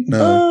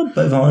 No.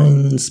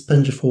 Bovine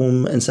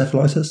spongiform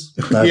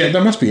encephalitis? No. Yeah,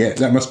 that must be it.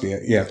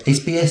 Yeah. It's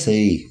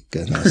BSE.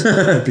 Goodness.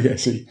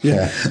 BSE.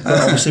 Yeah. But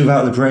obviously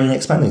without the brain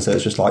expanding, so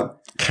it's just like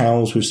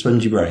cows with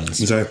spongy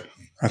brains. So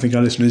I think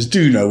our listeners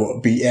do know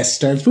what BS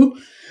stands for.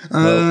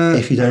 Well,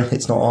 if you don't,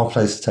 it's not our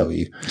place to tell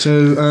you.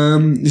 So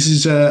this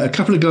is a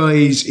couple of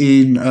guys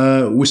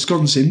in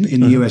Wisconsin in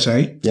the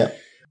USA. Yeah.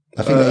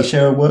 I think they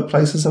share a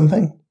workplace or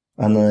something,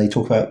 and they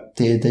talk about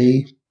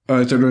D&D.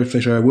 I don't know if they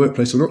share a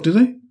workplace or not, do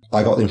they?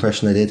 I got the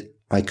impression they did.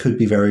 I could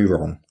be very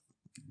wrong.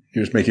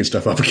 You're just making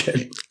stuff up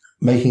again.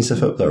 Making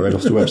stuff up that I read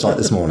off the website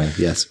this morning,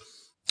 yes.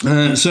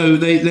 So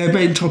their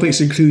main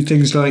topics include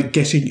things like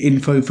getting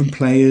info from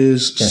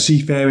players,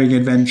 seafaring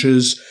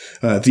adventures,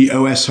 the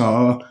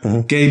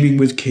OSR, gaming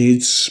with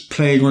kids,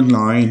 playing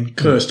online,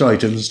 cursed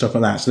items and stuff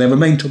like that. So they have a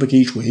main topic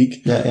each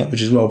week,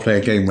 which is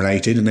role-player game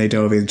related, and they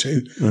delve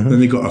into.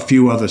 Then they've got a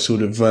few other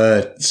sort of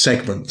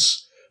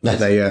segments that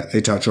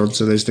they touch on.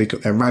 So they've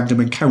got their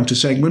random encounter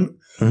segment,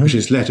 which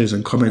is letters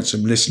and comments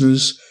from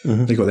listeners.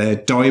 They've got their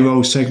die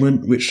roll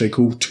segment, which they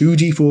call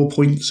 2d4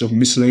 points of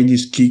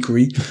miscellaneous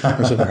geekery.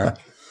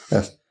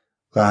 Yes.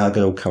 Good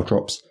old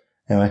caltrops.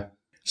 Anyway.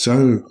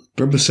 So,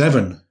 number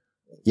 7.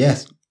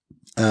 Yes.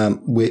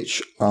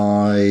 Which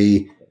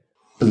I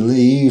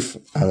believe,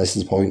 and this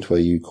is the point where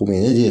you call me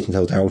an idiot and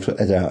tell Daryl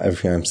to edit out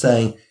everything I'm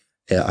saying.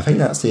 Yeah, I think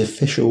that's the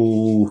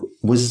official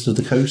Wizards of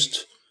the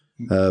Coast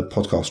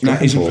podcast.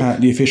 That is, in fact,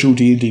 the official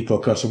D&D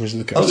podcast of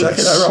Wizards of the Coast. Oh, did I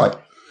get that right?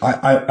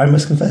 I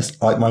must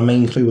confess, my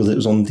main clue was it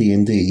was on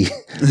D&D,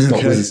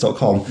 not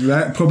wizards.com.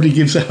 That probably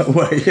gives that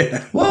away,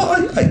 yeah.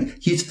 Well,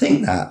 you'd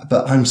think that,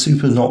 but I'm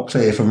super not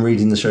clear from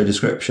reading the show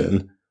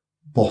description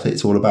what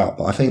it's all about.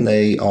 But I think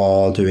they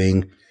are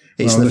doing...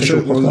 It's an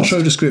official podcast. The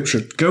show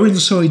description. Go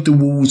inside the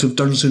walls of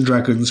Dungeons &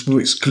 Dragons for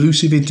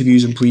exclusive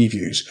interviews and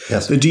previews.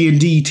 Yes. The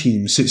D&D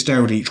team sits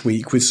down each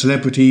week with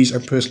celebrities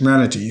and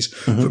personalities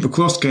from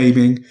across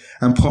gaming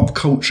and pop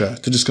culture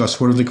to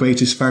discuss one of the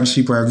greatest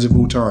fantasy brands of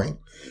all time.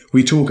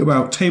 We talk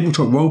about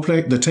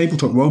the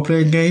tabletop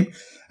role-playing game,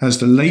 has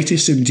the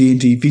latest in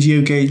D&D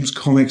video games,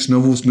 comics,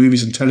 novels,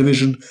 movies and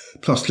television,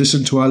 plus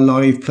listen to our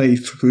live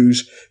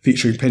playthroughs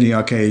featuring Penny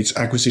Arcade's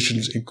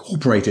Acquisitions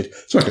Incorporated.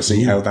 So I can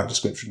see how that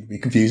description would be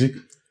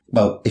confusing.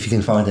 Well, if you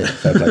can find it,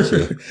 fair play to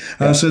you.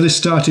 Yeah. So this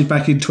started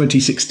back in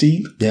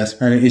 2016. Yes.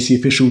 And it is the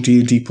official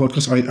D&D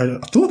podcast. I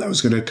thought that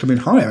was going to come in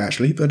higher,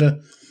 actually, but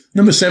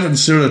number 7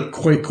 is still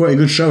quite a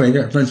good showing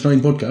at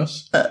 99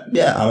 podcasts.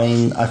 Yeah, I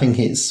mean, I think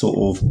it's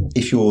sort of,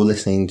 if you're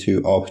listening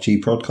to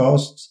RPG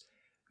podcasts,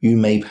 you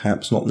may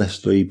perhaps not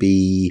necessarily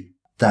be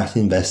that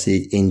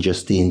invested in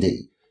just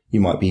D&D.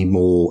 You might be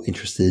more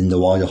interested in the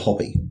wider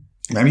hobby.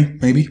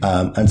 Maybe.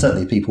 And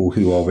certainly people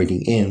who are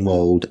reading in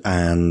World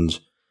and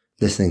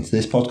listening to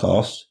this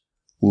podcast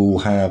will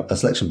have a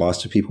selection bias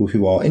to people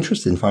who are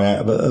interested in finding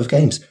out of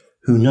games,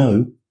 who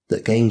know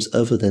that games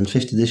other than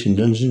 5th edition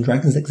Dungeons and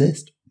Dragons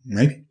exist.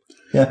 Maybe.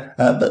 Yeah,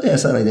 but yeah,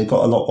 certainly they've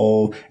got a lot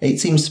of, it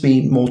seems to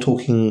be more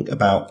talking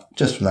about,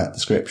 just from that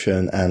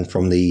description and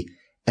from the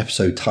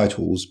episode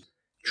titles,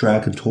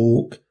 Dragon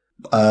Talk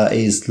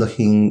is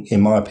looking,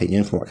 in my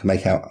opinion, from what I can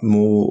make out,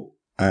 more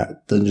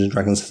at Dungeons and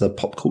Dragons as a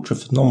pop culture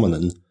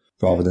phenomenon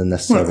rather than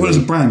necessarily... Well, as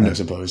a brand, I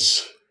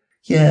suppose.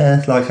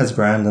 Yeah, like as a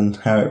brand and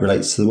how it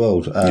relates to the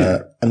world.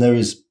 And there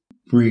is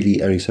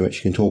really only so much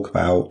you can talk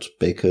about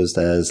because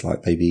there's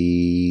like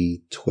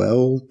maybe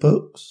 12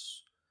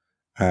 books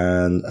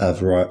and a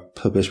variety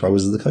published by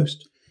Wizards of the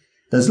Coast.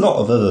 There's a lot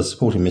of other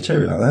supporting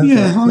material out there.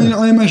 Yeah, I mean,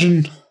 I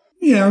imagine...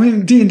 Yeah, I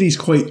mean, D&D's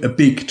quite a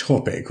big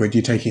topic when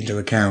you take into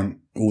account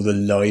all the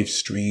live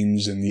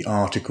streams and the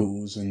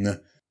articles and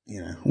the,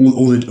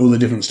 all the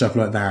different stuff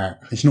like that.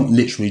 It's not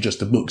literally just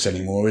the books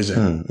anymore, is it?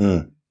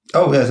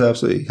 Oh, yes,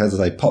 absolutely. As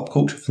I say, pop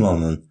culture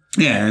phenomenon.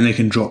 Yeah, and they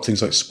can drop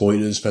things like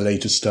spoilers for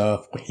later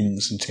stuff, or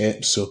hints and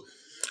tips.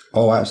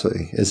 Oh,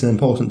 absolutely. It's an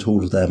important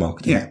tool of their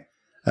marketing.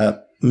 Yeah.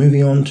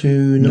 Moving on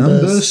to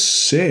number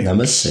 6.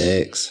 Number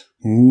 6.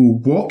 Ooh,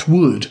 what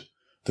would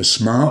the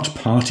Smart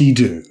Party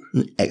do?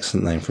 An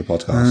excellent name for a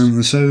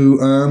podcast.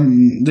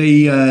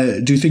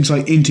 They do things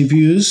like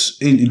interviews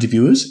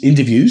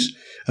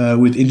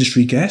with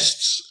industry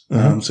guests,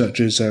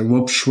 such as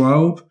Rob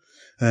Schwab,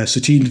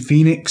 Satine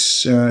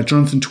Phoenix,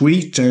 Jonathan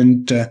Tweet,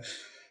 and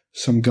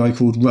some guy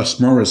called Russ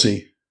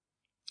Morrissey.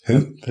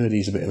 Who? Heard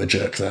he's a bit of a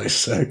jerk, though,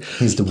 so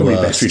he's the probably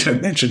worst. best we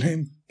don't mention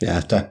him.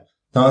 Yeah,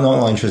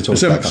 not interested to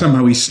talk about that.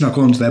 Somehow he snuck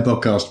onto their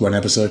podcast one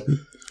episode.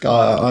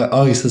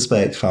 I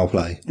suspect foul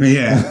play.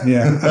 Yeah,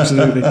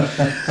 absolutely. Wait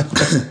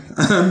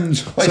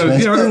a minute,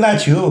 isn't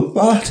that you?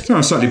 What?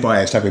 I'm slightly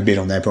biased having been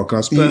on their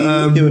podcast, but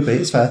it would be,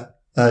 it's fair.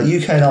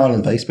 UK and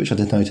Ireland based, which I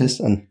did notice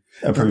and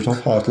approved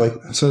of heartily.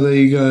 So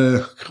they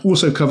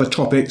also cover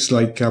topics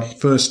like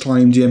first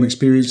time DM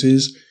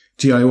experiences,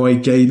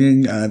 DIY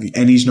gaming, the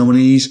Ennies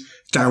nominees,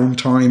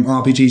 downtime,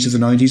 RPGs of the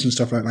 90s and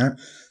stuff like that.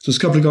 So there's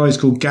a couple of guys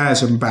called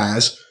Gaz and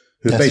Baz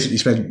who have basically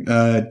spent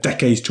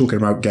decades talking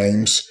about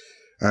games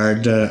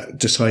and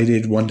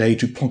decided one day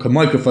to plonk a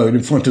microphone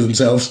in front of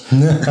themselves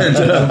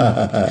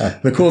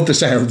and record the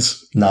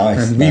sounds.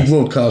 Nice. And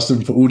rebroadcast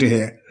them for all to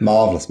hear.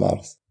 Marvellous.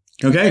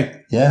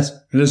 Okay. Yes.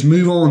 Let's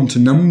move on to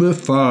number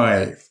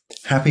 5.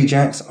 Happy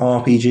Jacks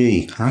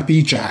RPG.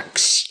 Happy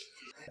Jacks.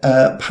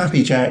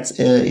 Happy Jacks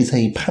is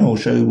a panel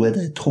show where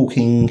they're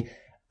talking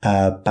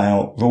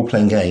about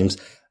role-playing games.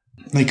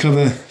 They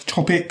cover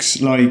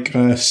topics like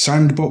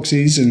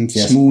sandboxes and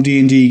Yes. small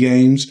D&D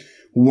games,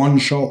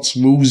 one-shots,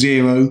 Rule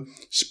Zero,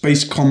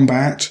 space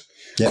combat,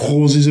 Yep.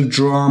 causes of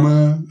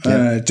drama,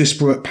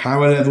 disparate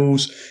power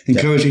levels,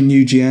 encouraging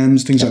new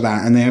GMs, things like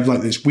that. And they have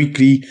like this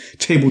weekly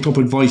tabletop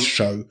advice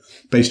show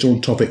based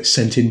on topics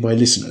sent in by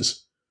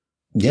listeners.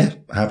 Yeah,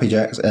 Happy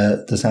Jacks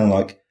does sound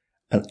like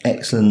an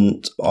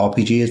excellent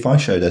RPG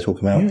advice show they're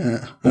talking about.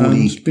 Yeah.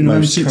 It's been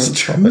around since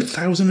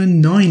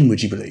 2009,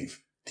 would you believe?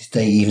 Did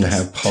they even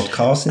have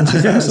podcasts in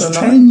That's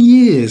 2009? 10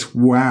 years.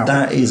 Wow.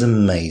 That is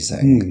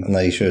amazing. And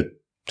they should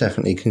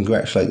definitely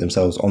congratulate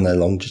themselves on their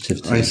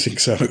longevity. I think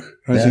so.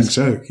 I think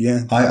so,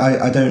 yeah.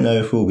 I don't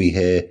know if we'll be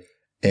here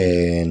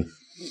in,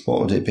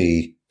 what would it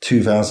be,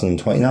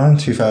 2029,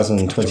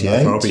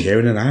 2028? I'll be here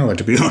in an hour,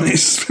 to be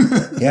honest.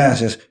 Yeah, it's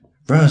just,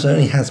 Russ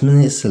only has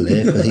minutes to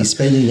live, but he's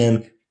spending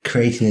them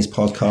creating his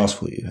podcast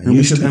for you.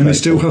 And we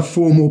still have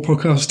 4 more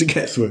podcasts to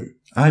get through.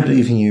 I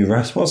believe in you,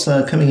 Russ. What's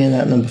coming in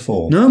at number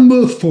 4?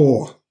 Number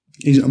 4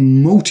 is a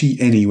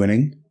multi-Ennie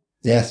winning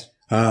Yes.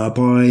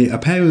 by a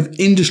pair of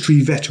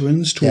industry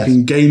veterans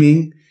talking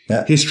gaming,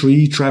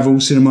 history, travel,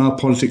 cinema,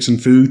 politics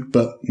and food,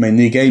 but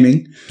mainly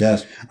gaming.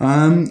 Yes.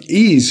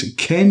 Is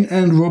Ken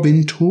and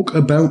Robin Talk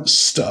About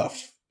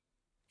Stuff.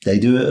 They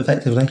do it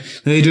effectively.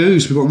 They do.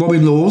 So we've got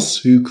Robin Laws,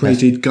 who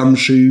created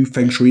Gumshoe,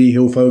 Feng Shui,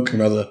 Hillfolk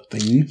and other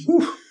things.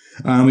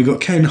 We've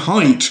got Ken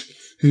Haidt,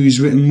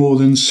 who's written more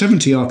than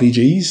 70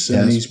 RPGs,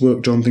 and he's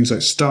worked on things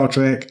like Star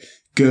Trek,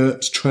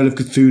 GURPS, Trail of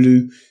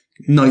Cthulhu,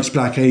 Night's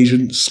Black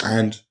Agents,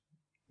 and,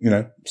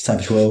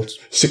 Savage Worlds.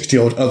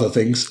 60-odd other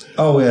things.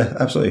 Oh, yeah,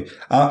 absolutely.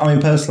 I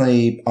mean,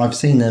 personally, I've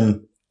seen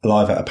them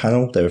live at a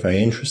panel. They were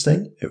very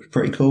interesting. It was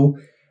pretty cool.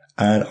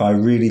 And I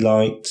really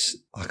liked,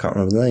 I can't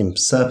remember the name,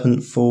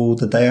 Serpent Fall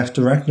the Day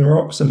After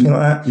Ragnarok, something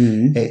like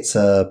that. It's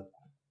a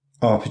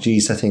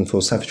RPG setting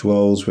for Savage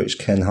Worlds, which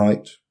Ken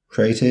Hite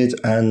created,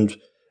 and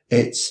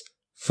it's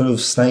full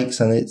of snakes,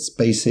 and its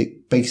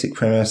basic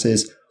premise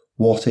is,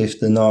 what if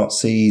the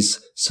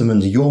Nazis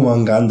summoned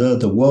Jormungandr,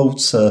 the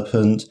world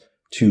serpent,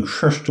 to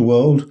crush the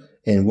world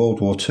in World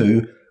War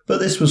II, but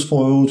this was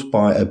foiled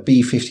by a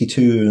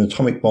B-52, an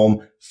atomic bomb,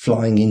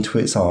 flying into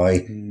its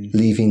eye,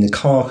 leaving the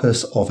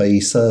carcass of a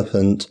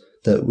serpent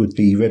that would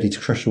be ready to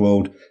crush the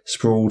world,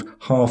 sprawled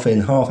half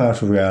in, half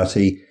out of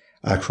reality,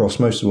 across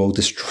most of the world,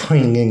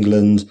 destroying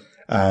England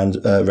and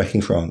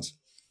wrecking France.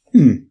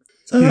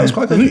 So that was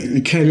quite good. I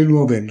think Ken and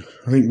Robin,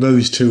 I think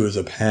those two as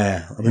a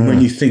pair. I mean,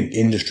 when you think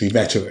industry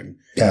veteran,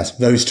 Yes.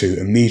 those two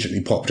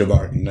immediately pop to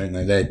mind, don't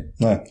they?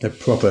 They're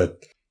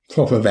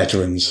proper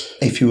veterans.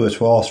 If you were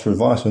to ask for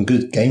advice on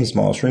good games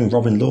mastering,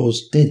 Robin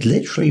Laws did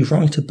literally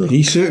write a book.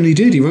 He certainly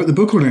did. He wrote the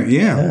book on it,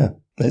 yeah. Yeah,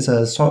 it's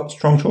a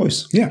strong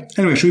choice. Yeah.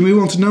 Anyway, shall we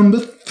move on to number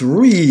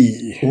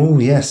 3? Oh,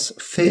 yes,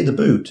 Fear the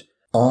Boot.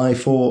 I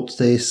thought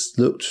this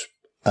looked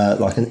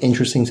like an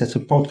interesting set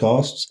of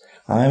podcasts.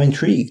 I am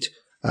intrigued.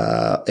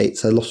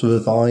 It's a lot of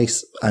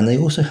advice, and they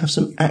also have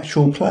some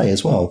actual play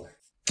as well.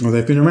 Well,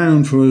 they've been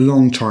around for a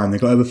long time.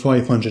 They've got over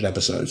 500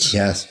 episodes.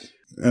 Yes.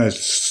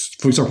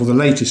 For example, the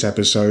latest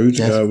episode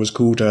Yes. was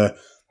called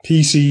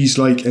PCs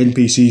Like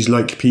NPCs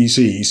Like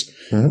PCs.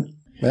 Mm-hmm.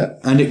 Yeah.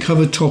 And it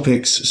covered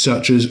topics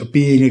such as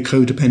being a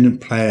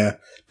codependent player,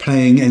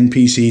 playing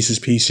NPCs as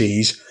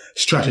PCs,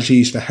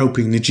 strategies for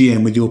helping the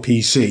GM with your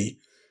PC.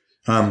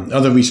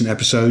 Other recent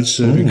episodes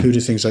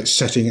included things like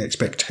setting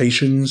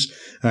expectations,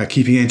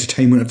 keeping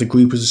entertainment of the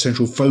group as a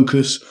central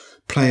focus,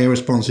 player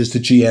responses to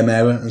GM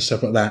error and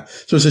stuff like that.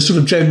 So it's a sort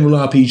of general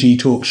RPG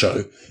talk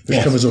show,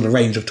 which covers on a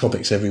range of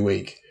topics every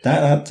week.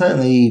 That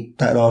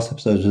last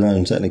episode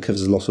alone certainly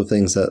covers a lot of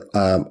things that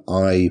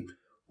I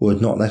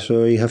would not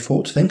necessarily have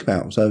thought to think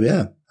about. So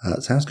yeah,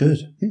 that sounds good.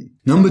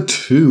 Number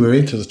 2, we're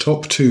into the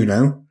top 2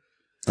 now.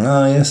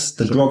 Ah, yes,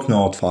 the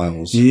Grognard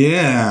Files.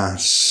 Yeah,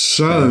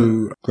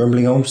 so...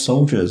 Grumbling old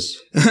soldiers.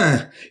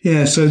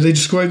 yeah, so they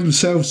describe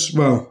themselves,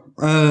 well,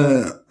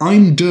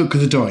 I'm Dirk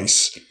the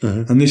Dice,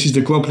 and this is the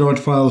Grognard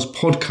Files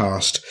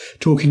podcast,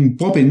 talking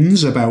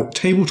bobbins about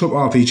tabletop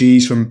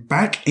RPGs from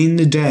back in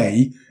the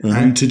day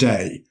and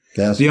today.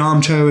 Yes. The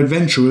Armchair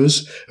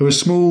Adventurers are a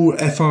small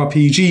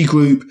FRPG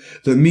group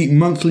that meet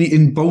monthly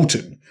in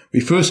Bolton. We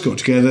first got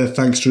together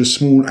thanks to a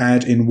small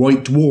ad in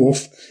White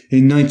Dwarf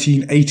in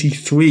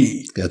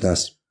 1983.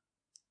 Goodness.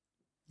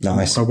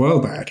 Nice. A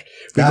while back.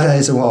 That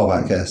is a while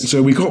back, yes.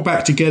 So we got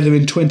back together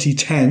in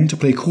 2010 to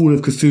play Call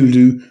of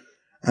Cthulhu,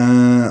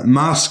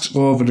 Masks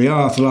of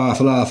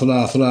Nyarlathotep.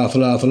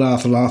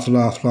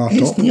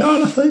 It's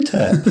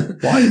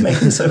Nyarlathotep. Why are you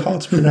making it so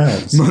hard to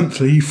pronounce?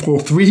 Monthly for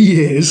 3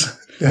 years.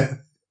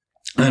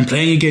 And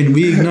playing again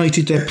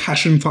reignited their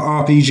passion for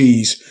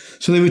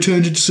RPGs. So they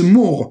returned into some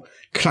more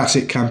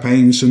classic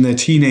campaigns from their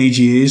teenage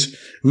years: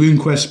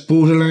 RuneQuest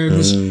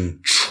Borderlands,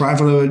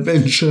 Traveller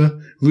Adventure,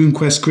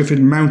 RuneQuest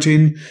Griffin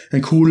Mountain,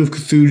 and Call of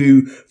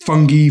Cthulhu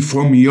Fungi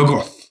from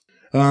Yoggoth.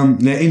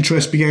 Their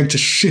interest began to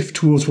shift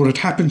towards what had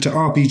happened to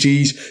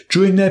RPGs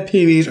during their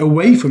period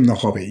away from the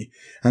hobby,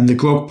 and the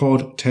Grog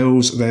Pod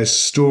tells their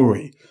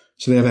story.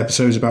 So they have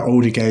episodes about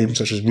older games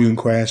such as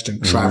RuneQuest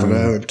and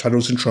Traveller and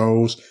Tunnels and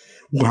Trolls,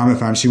 Warhammer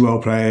Fantasy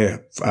Roleplay,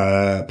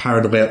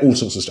 Paranoia, all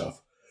sorts of stuff.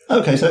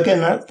 Okay, so again,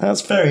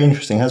 that's very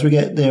interesting. As we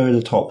get there at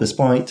the top,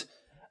 despite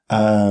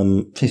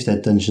 5th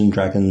Ed Dungeons and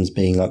Dragons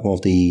being like one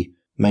of the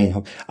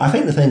main... I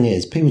think the thing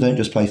is, people don't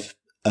just play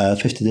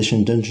 5th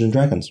edition Dungeons and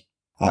Dragons.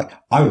 Like,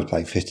 I would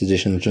play 5th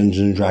edition Dungeons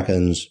and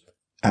Dragons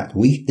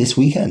this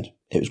weekend.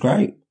 It was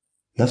great.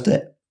 Loved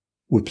it.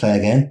 Would play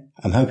again.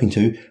 I'm hoping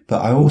to.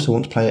 But I also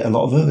want to play a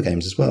lot of other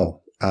games as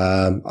well.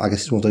 I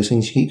guess it's one of those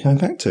things you keep coming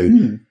back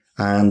to.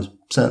 And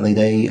certainly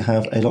they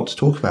have a lot to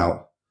talk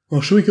about. Well,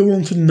 shall we go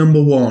on to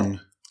number 1?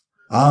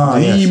 The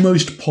Yes.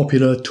 most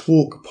popular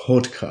talk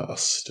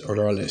podcast on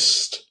our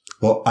list.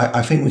 Well,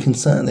 I think we can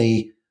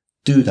certainly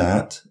do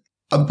that,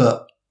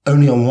 but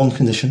only on one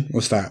condition,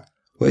 What's that?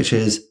 which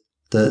is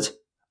that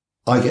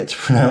I get to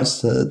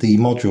pronounce the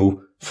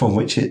module from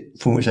which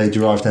they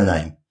derive their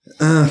name.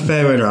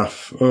 Fair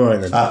enough. All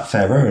right then.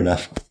 Fair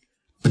enough.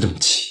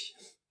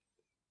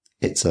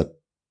 It's a...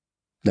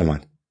 Never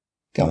mind.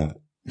 Get on with it.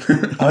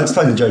 I'll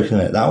explain the joke in a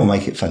minute. That will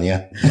make it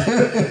funnier.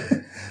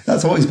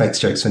 That's always makes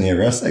jokes funnier,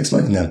 Russ.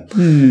 Explain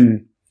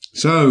them.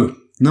 So,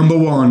 number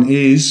 1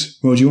 is...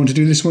 Well, do you want to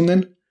do this one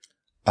then?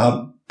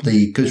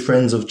 The Good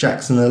Friends of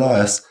Jackson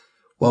Elias.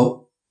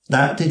 Well,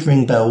 that did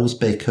ring bells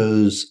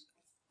because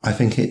I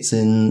think it's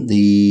in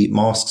the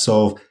Masks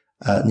of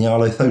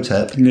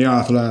Nyarlathotep,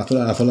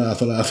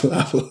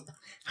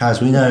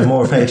 as we know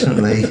more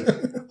affectionately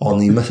on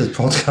the Method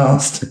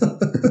podcast.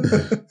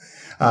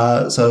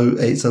 So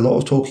it's a lot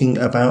of talking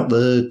about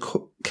the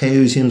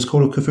Chaosium's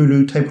Call of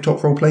Cthulhu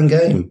tabletop role-playing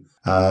game,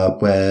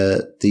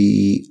 where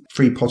the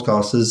 3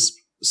 podcasters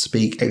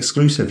speak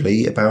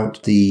exclusively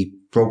about the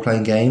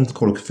role-playing game,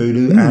 Call of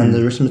Cthulhu, and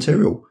the written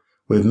material.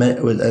 We've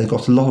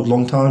got a lot of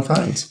long-time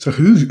fans. So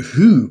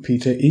who,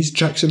 Peter, is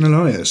Jackson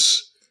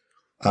Elias?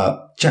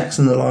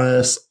 Jackson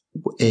Elias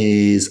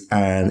is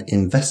an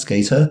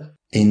investigator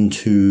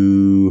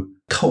into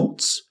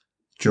cults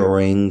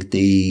during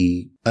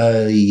the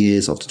early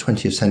years of the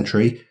 20th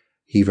century.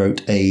 He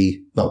wrote he's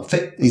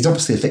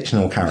obviously a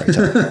fictional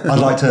character. I'd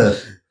like to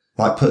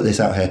put this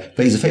out here,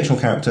 but he's a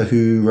fictional character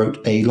who wrote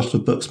a lot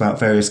of books about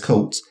various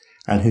cults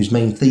and whose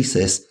main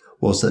thesis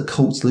was that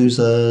cults lose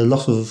a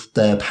lot of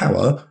their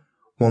power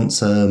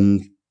once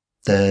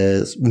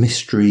their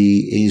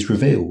mystery is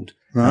revealed,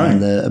 right,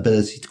 and their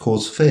ability to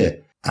cause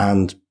fear.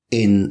 And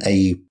in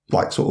a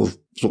sort of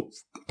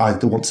I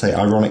want to say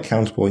ironic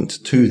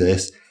counterpoint to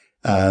this,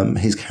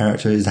 his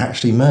character is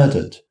actually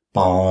murdered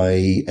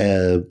by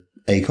a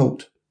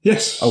cult.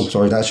 Yes. Oh,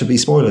 sorry, that should be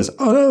spoilers.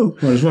 Oh no!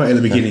 Well, it's right at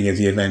the beginning of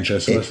the adventure,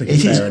 so I think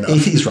it's fair enough.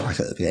 It is right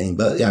at the beginning,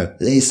 but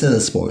it's still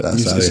a spoiler.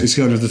 It's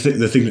kind of the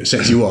thing that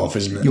sets you off,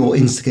 isn't it? Your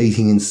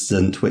instigating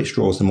incident which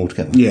draws them all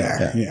together.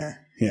 Yeah.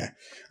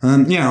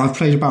 I've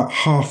played about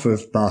half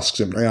of Masks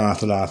and No,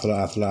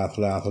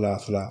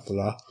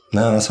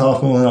 that's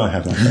half more than I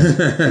have.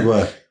 Good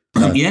work.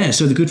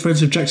 So the good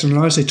friends of Jackson and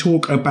Elias, they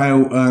talk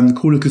about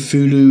Call of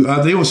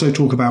Cthulhu. They also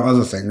talk about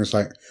other things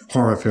like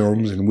horror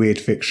films and weird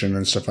fiction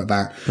and stuff like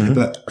that. Mm-hmm.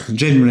 But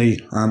generally,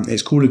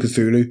 it's Call of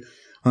Cthulhu.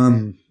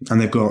 And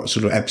they've got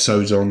sort of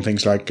episodes on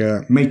things like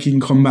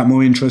making combat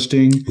more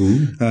interesting,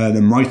 the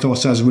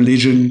mythos as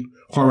religion,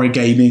 horror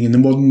gaming in the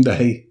modern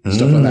day,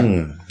 stuff like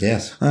that.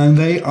 Yes. And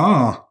they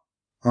are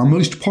our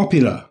most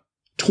popular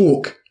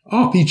talk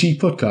RPG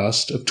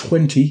podcast of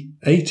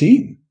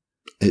 2018.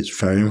 It's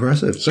very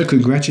impressive. So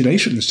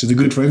congratulations to the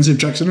good friends of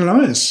Jackson and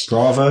Elias.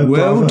 Bravo.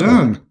 Well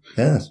done.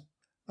 Yes.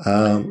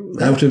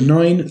 Out of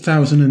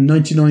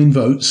 9,099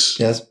 votes,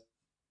 yes,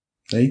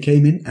 they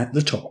came in at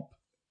the top.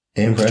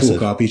 Impressive.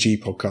 Talk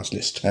RPG podcast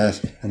list.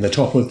 Yes. And the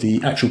top of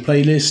the actual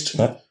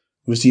playlist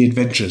was the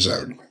Adventure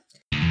Zone.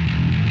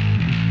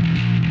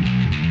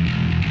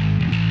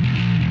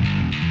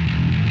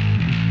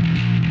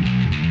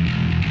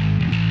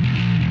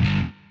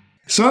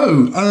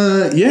 So,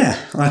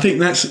 I think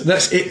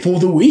that's it for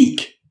the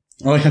week.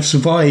 I have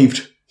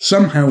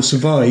somehow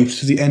survived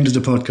to the end of the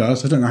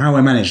podcast. I don't know how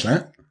I managed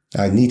that.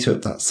 I need to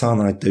up that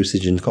cyanide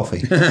dosage in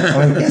coffee.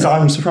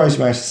 I'm surprised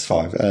you managed to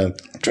survive.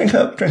 Drink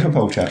up,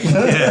 old chap.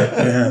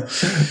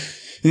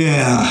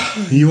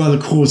 Yeah. You are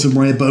the cause of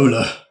my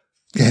Ebola.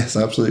 Yes,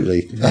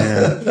 absolutely.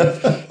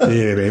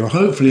 Well,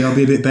 hopefully I'll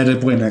be a bit better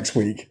by next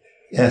week.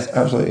 Yes,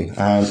 absolutely.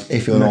 And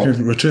if you're not...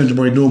 return to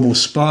my normal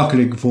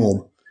sparkling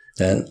form.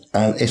 And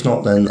if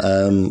not, then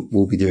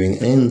we'll be doing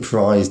an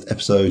improvised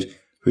episode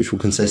which will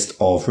consist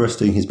of Russ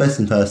doing his best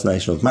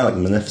impersonation of Malik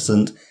the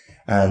Magnificent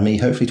and me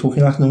hopefully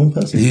talking like a normal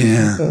person.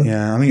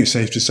 Yeah. I think it's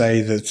safe to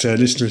say that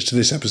listeners to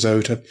this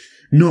episode have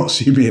not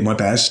seen me at my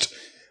best.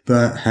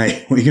 But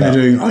hey, what are you going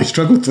to do? I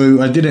struggled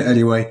through. I did it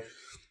anyway.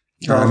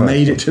 I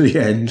made it to the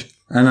end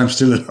and I'm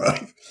still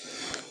alive.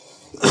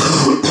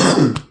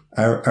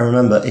 I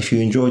remember, if you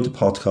enjoyed the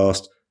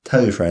podcast,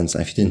 tell your friends.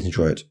 And if you didn't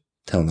enjoy it,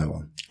 tell no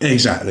one.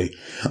 Exactly.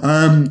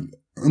 One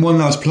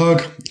last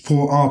plug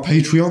for our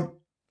Patreon.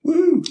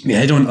 Woo! Yeah,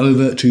 head on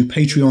over to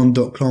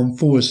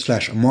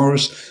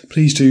patreon.com/Morris.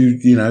 Please do,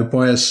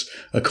 buy us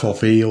a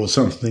coffee or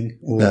something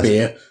or a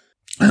beer.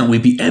 And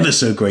we'd be ever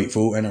so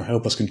grateful and it'll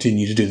help us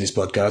continue to do this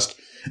podcast.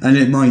 And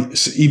it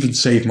might even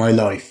save my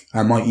life.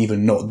 I might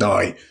even not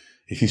die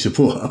if you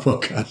support our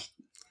podcast.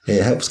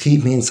 It helps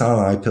keep me in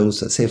cyanide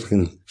pills. Let's see if we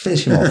can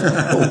finish him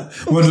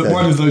off.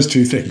 One of those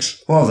two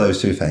things. One of those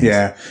two things.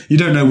 Yeah. You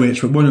don't know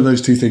which, but one of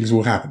those two things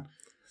will happen.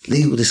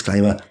 Legal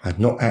disclaimer, I'm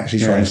not actually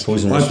trying to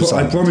poison Russ.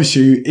 I promise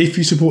you, if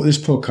you support this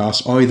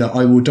podcast, either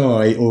I will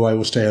die or I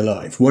will stay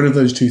alive. One of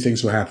those two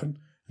things will happen.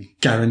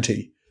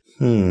 Guarantee.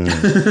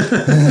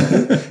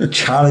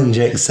 Challenge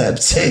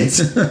accepted.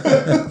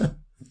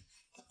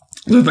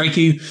 Well, thank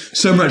you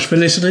so much for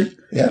listening.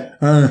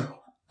 Yeah.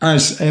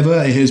 As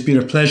ever, it has been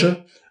a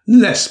pleasure.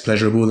 Less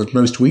pleasurable than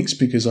most weeks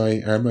because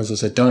I am, as I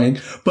said, dying.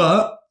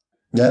 But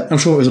I'm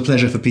sure it was a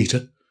pleasure for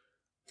Peter.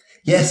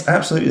 Yes,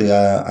 absolutely.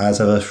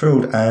 As ever,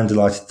 thrilled and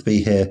delighted to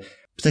be here.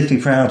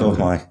 Particularly proud of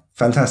my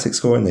fantastic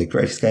score in the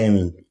greatest game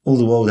in all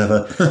the world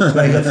ever. To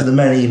make up for the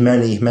many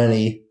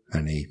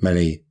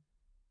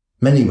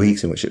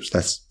weeks in which it was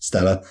less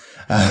stellar.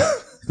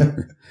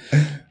 But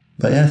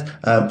yes,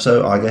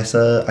 so I guess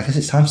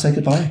it's time to say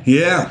goodbye.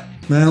 Yeah.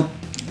 Well,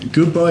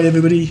 goodbye,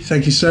 everybody.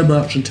 Thank you so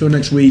much. Until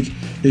next week,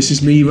 this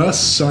is me, Russ,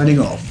 signing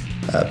off.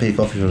 Peter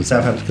Coffey from the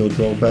Southampton Guild of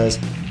Role Players.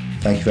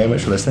 Thank you very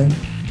much for listening,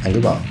 and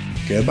goodbye.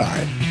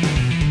 Goodbye.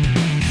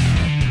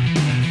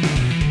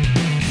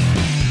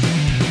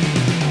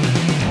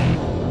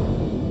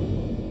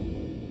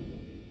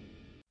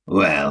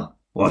 Well,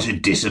 what a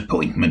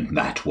disappointment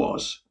that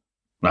was.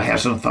 I have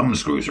some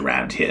thumbscrews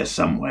around here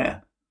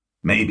somewhere.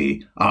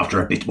 Maybe,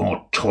 after a bit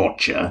more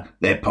torture,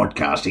 their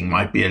podcasting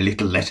might be a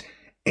little less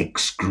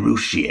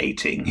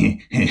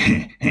excruciating.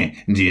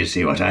 Do you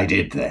see what I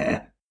did there?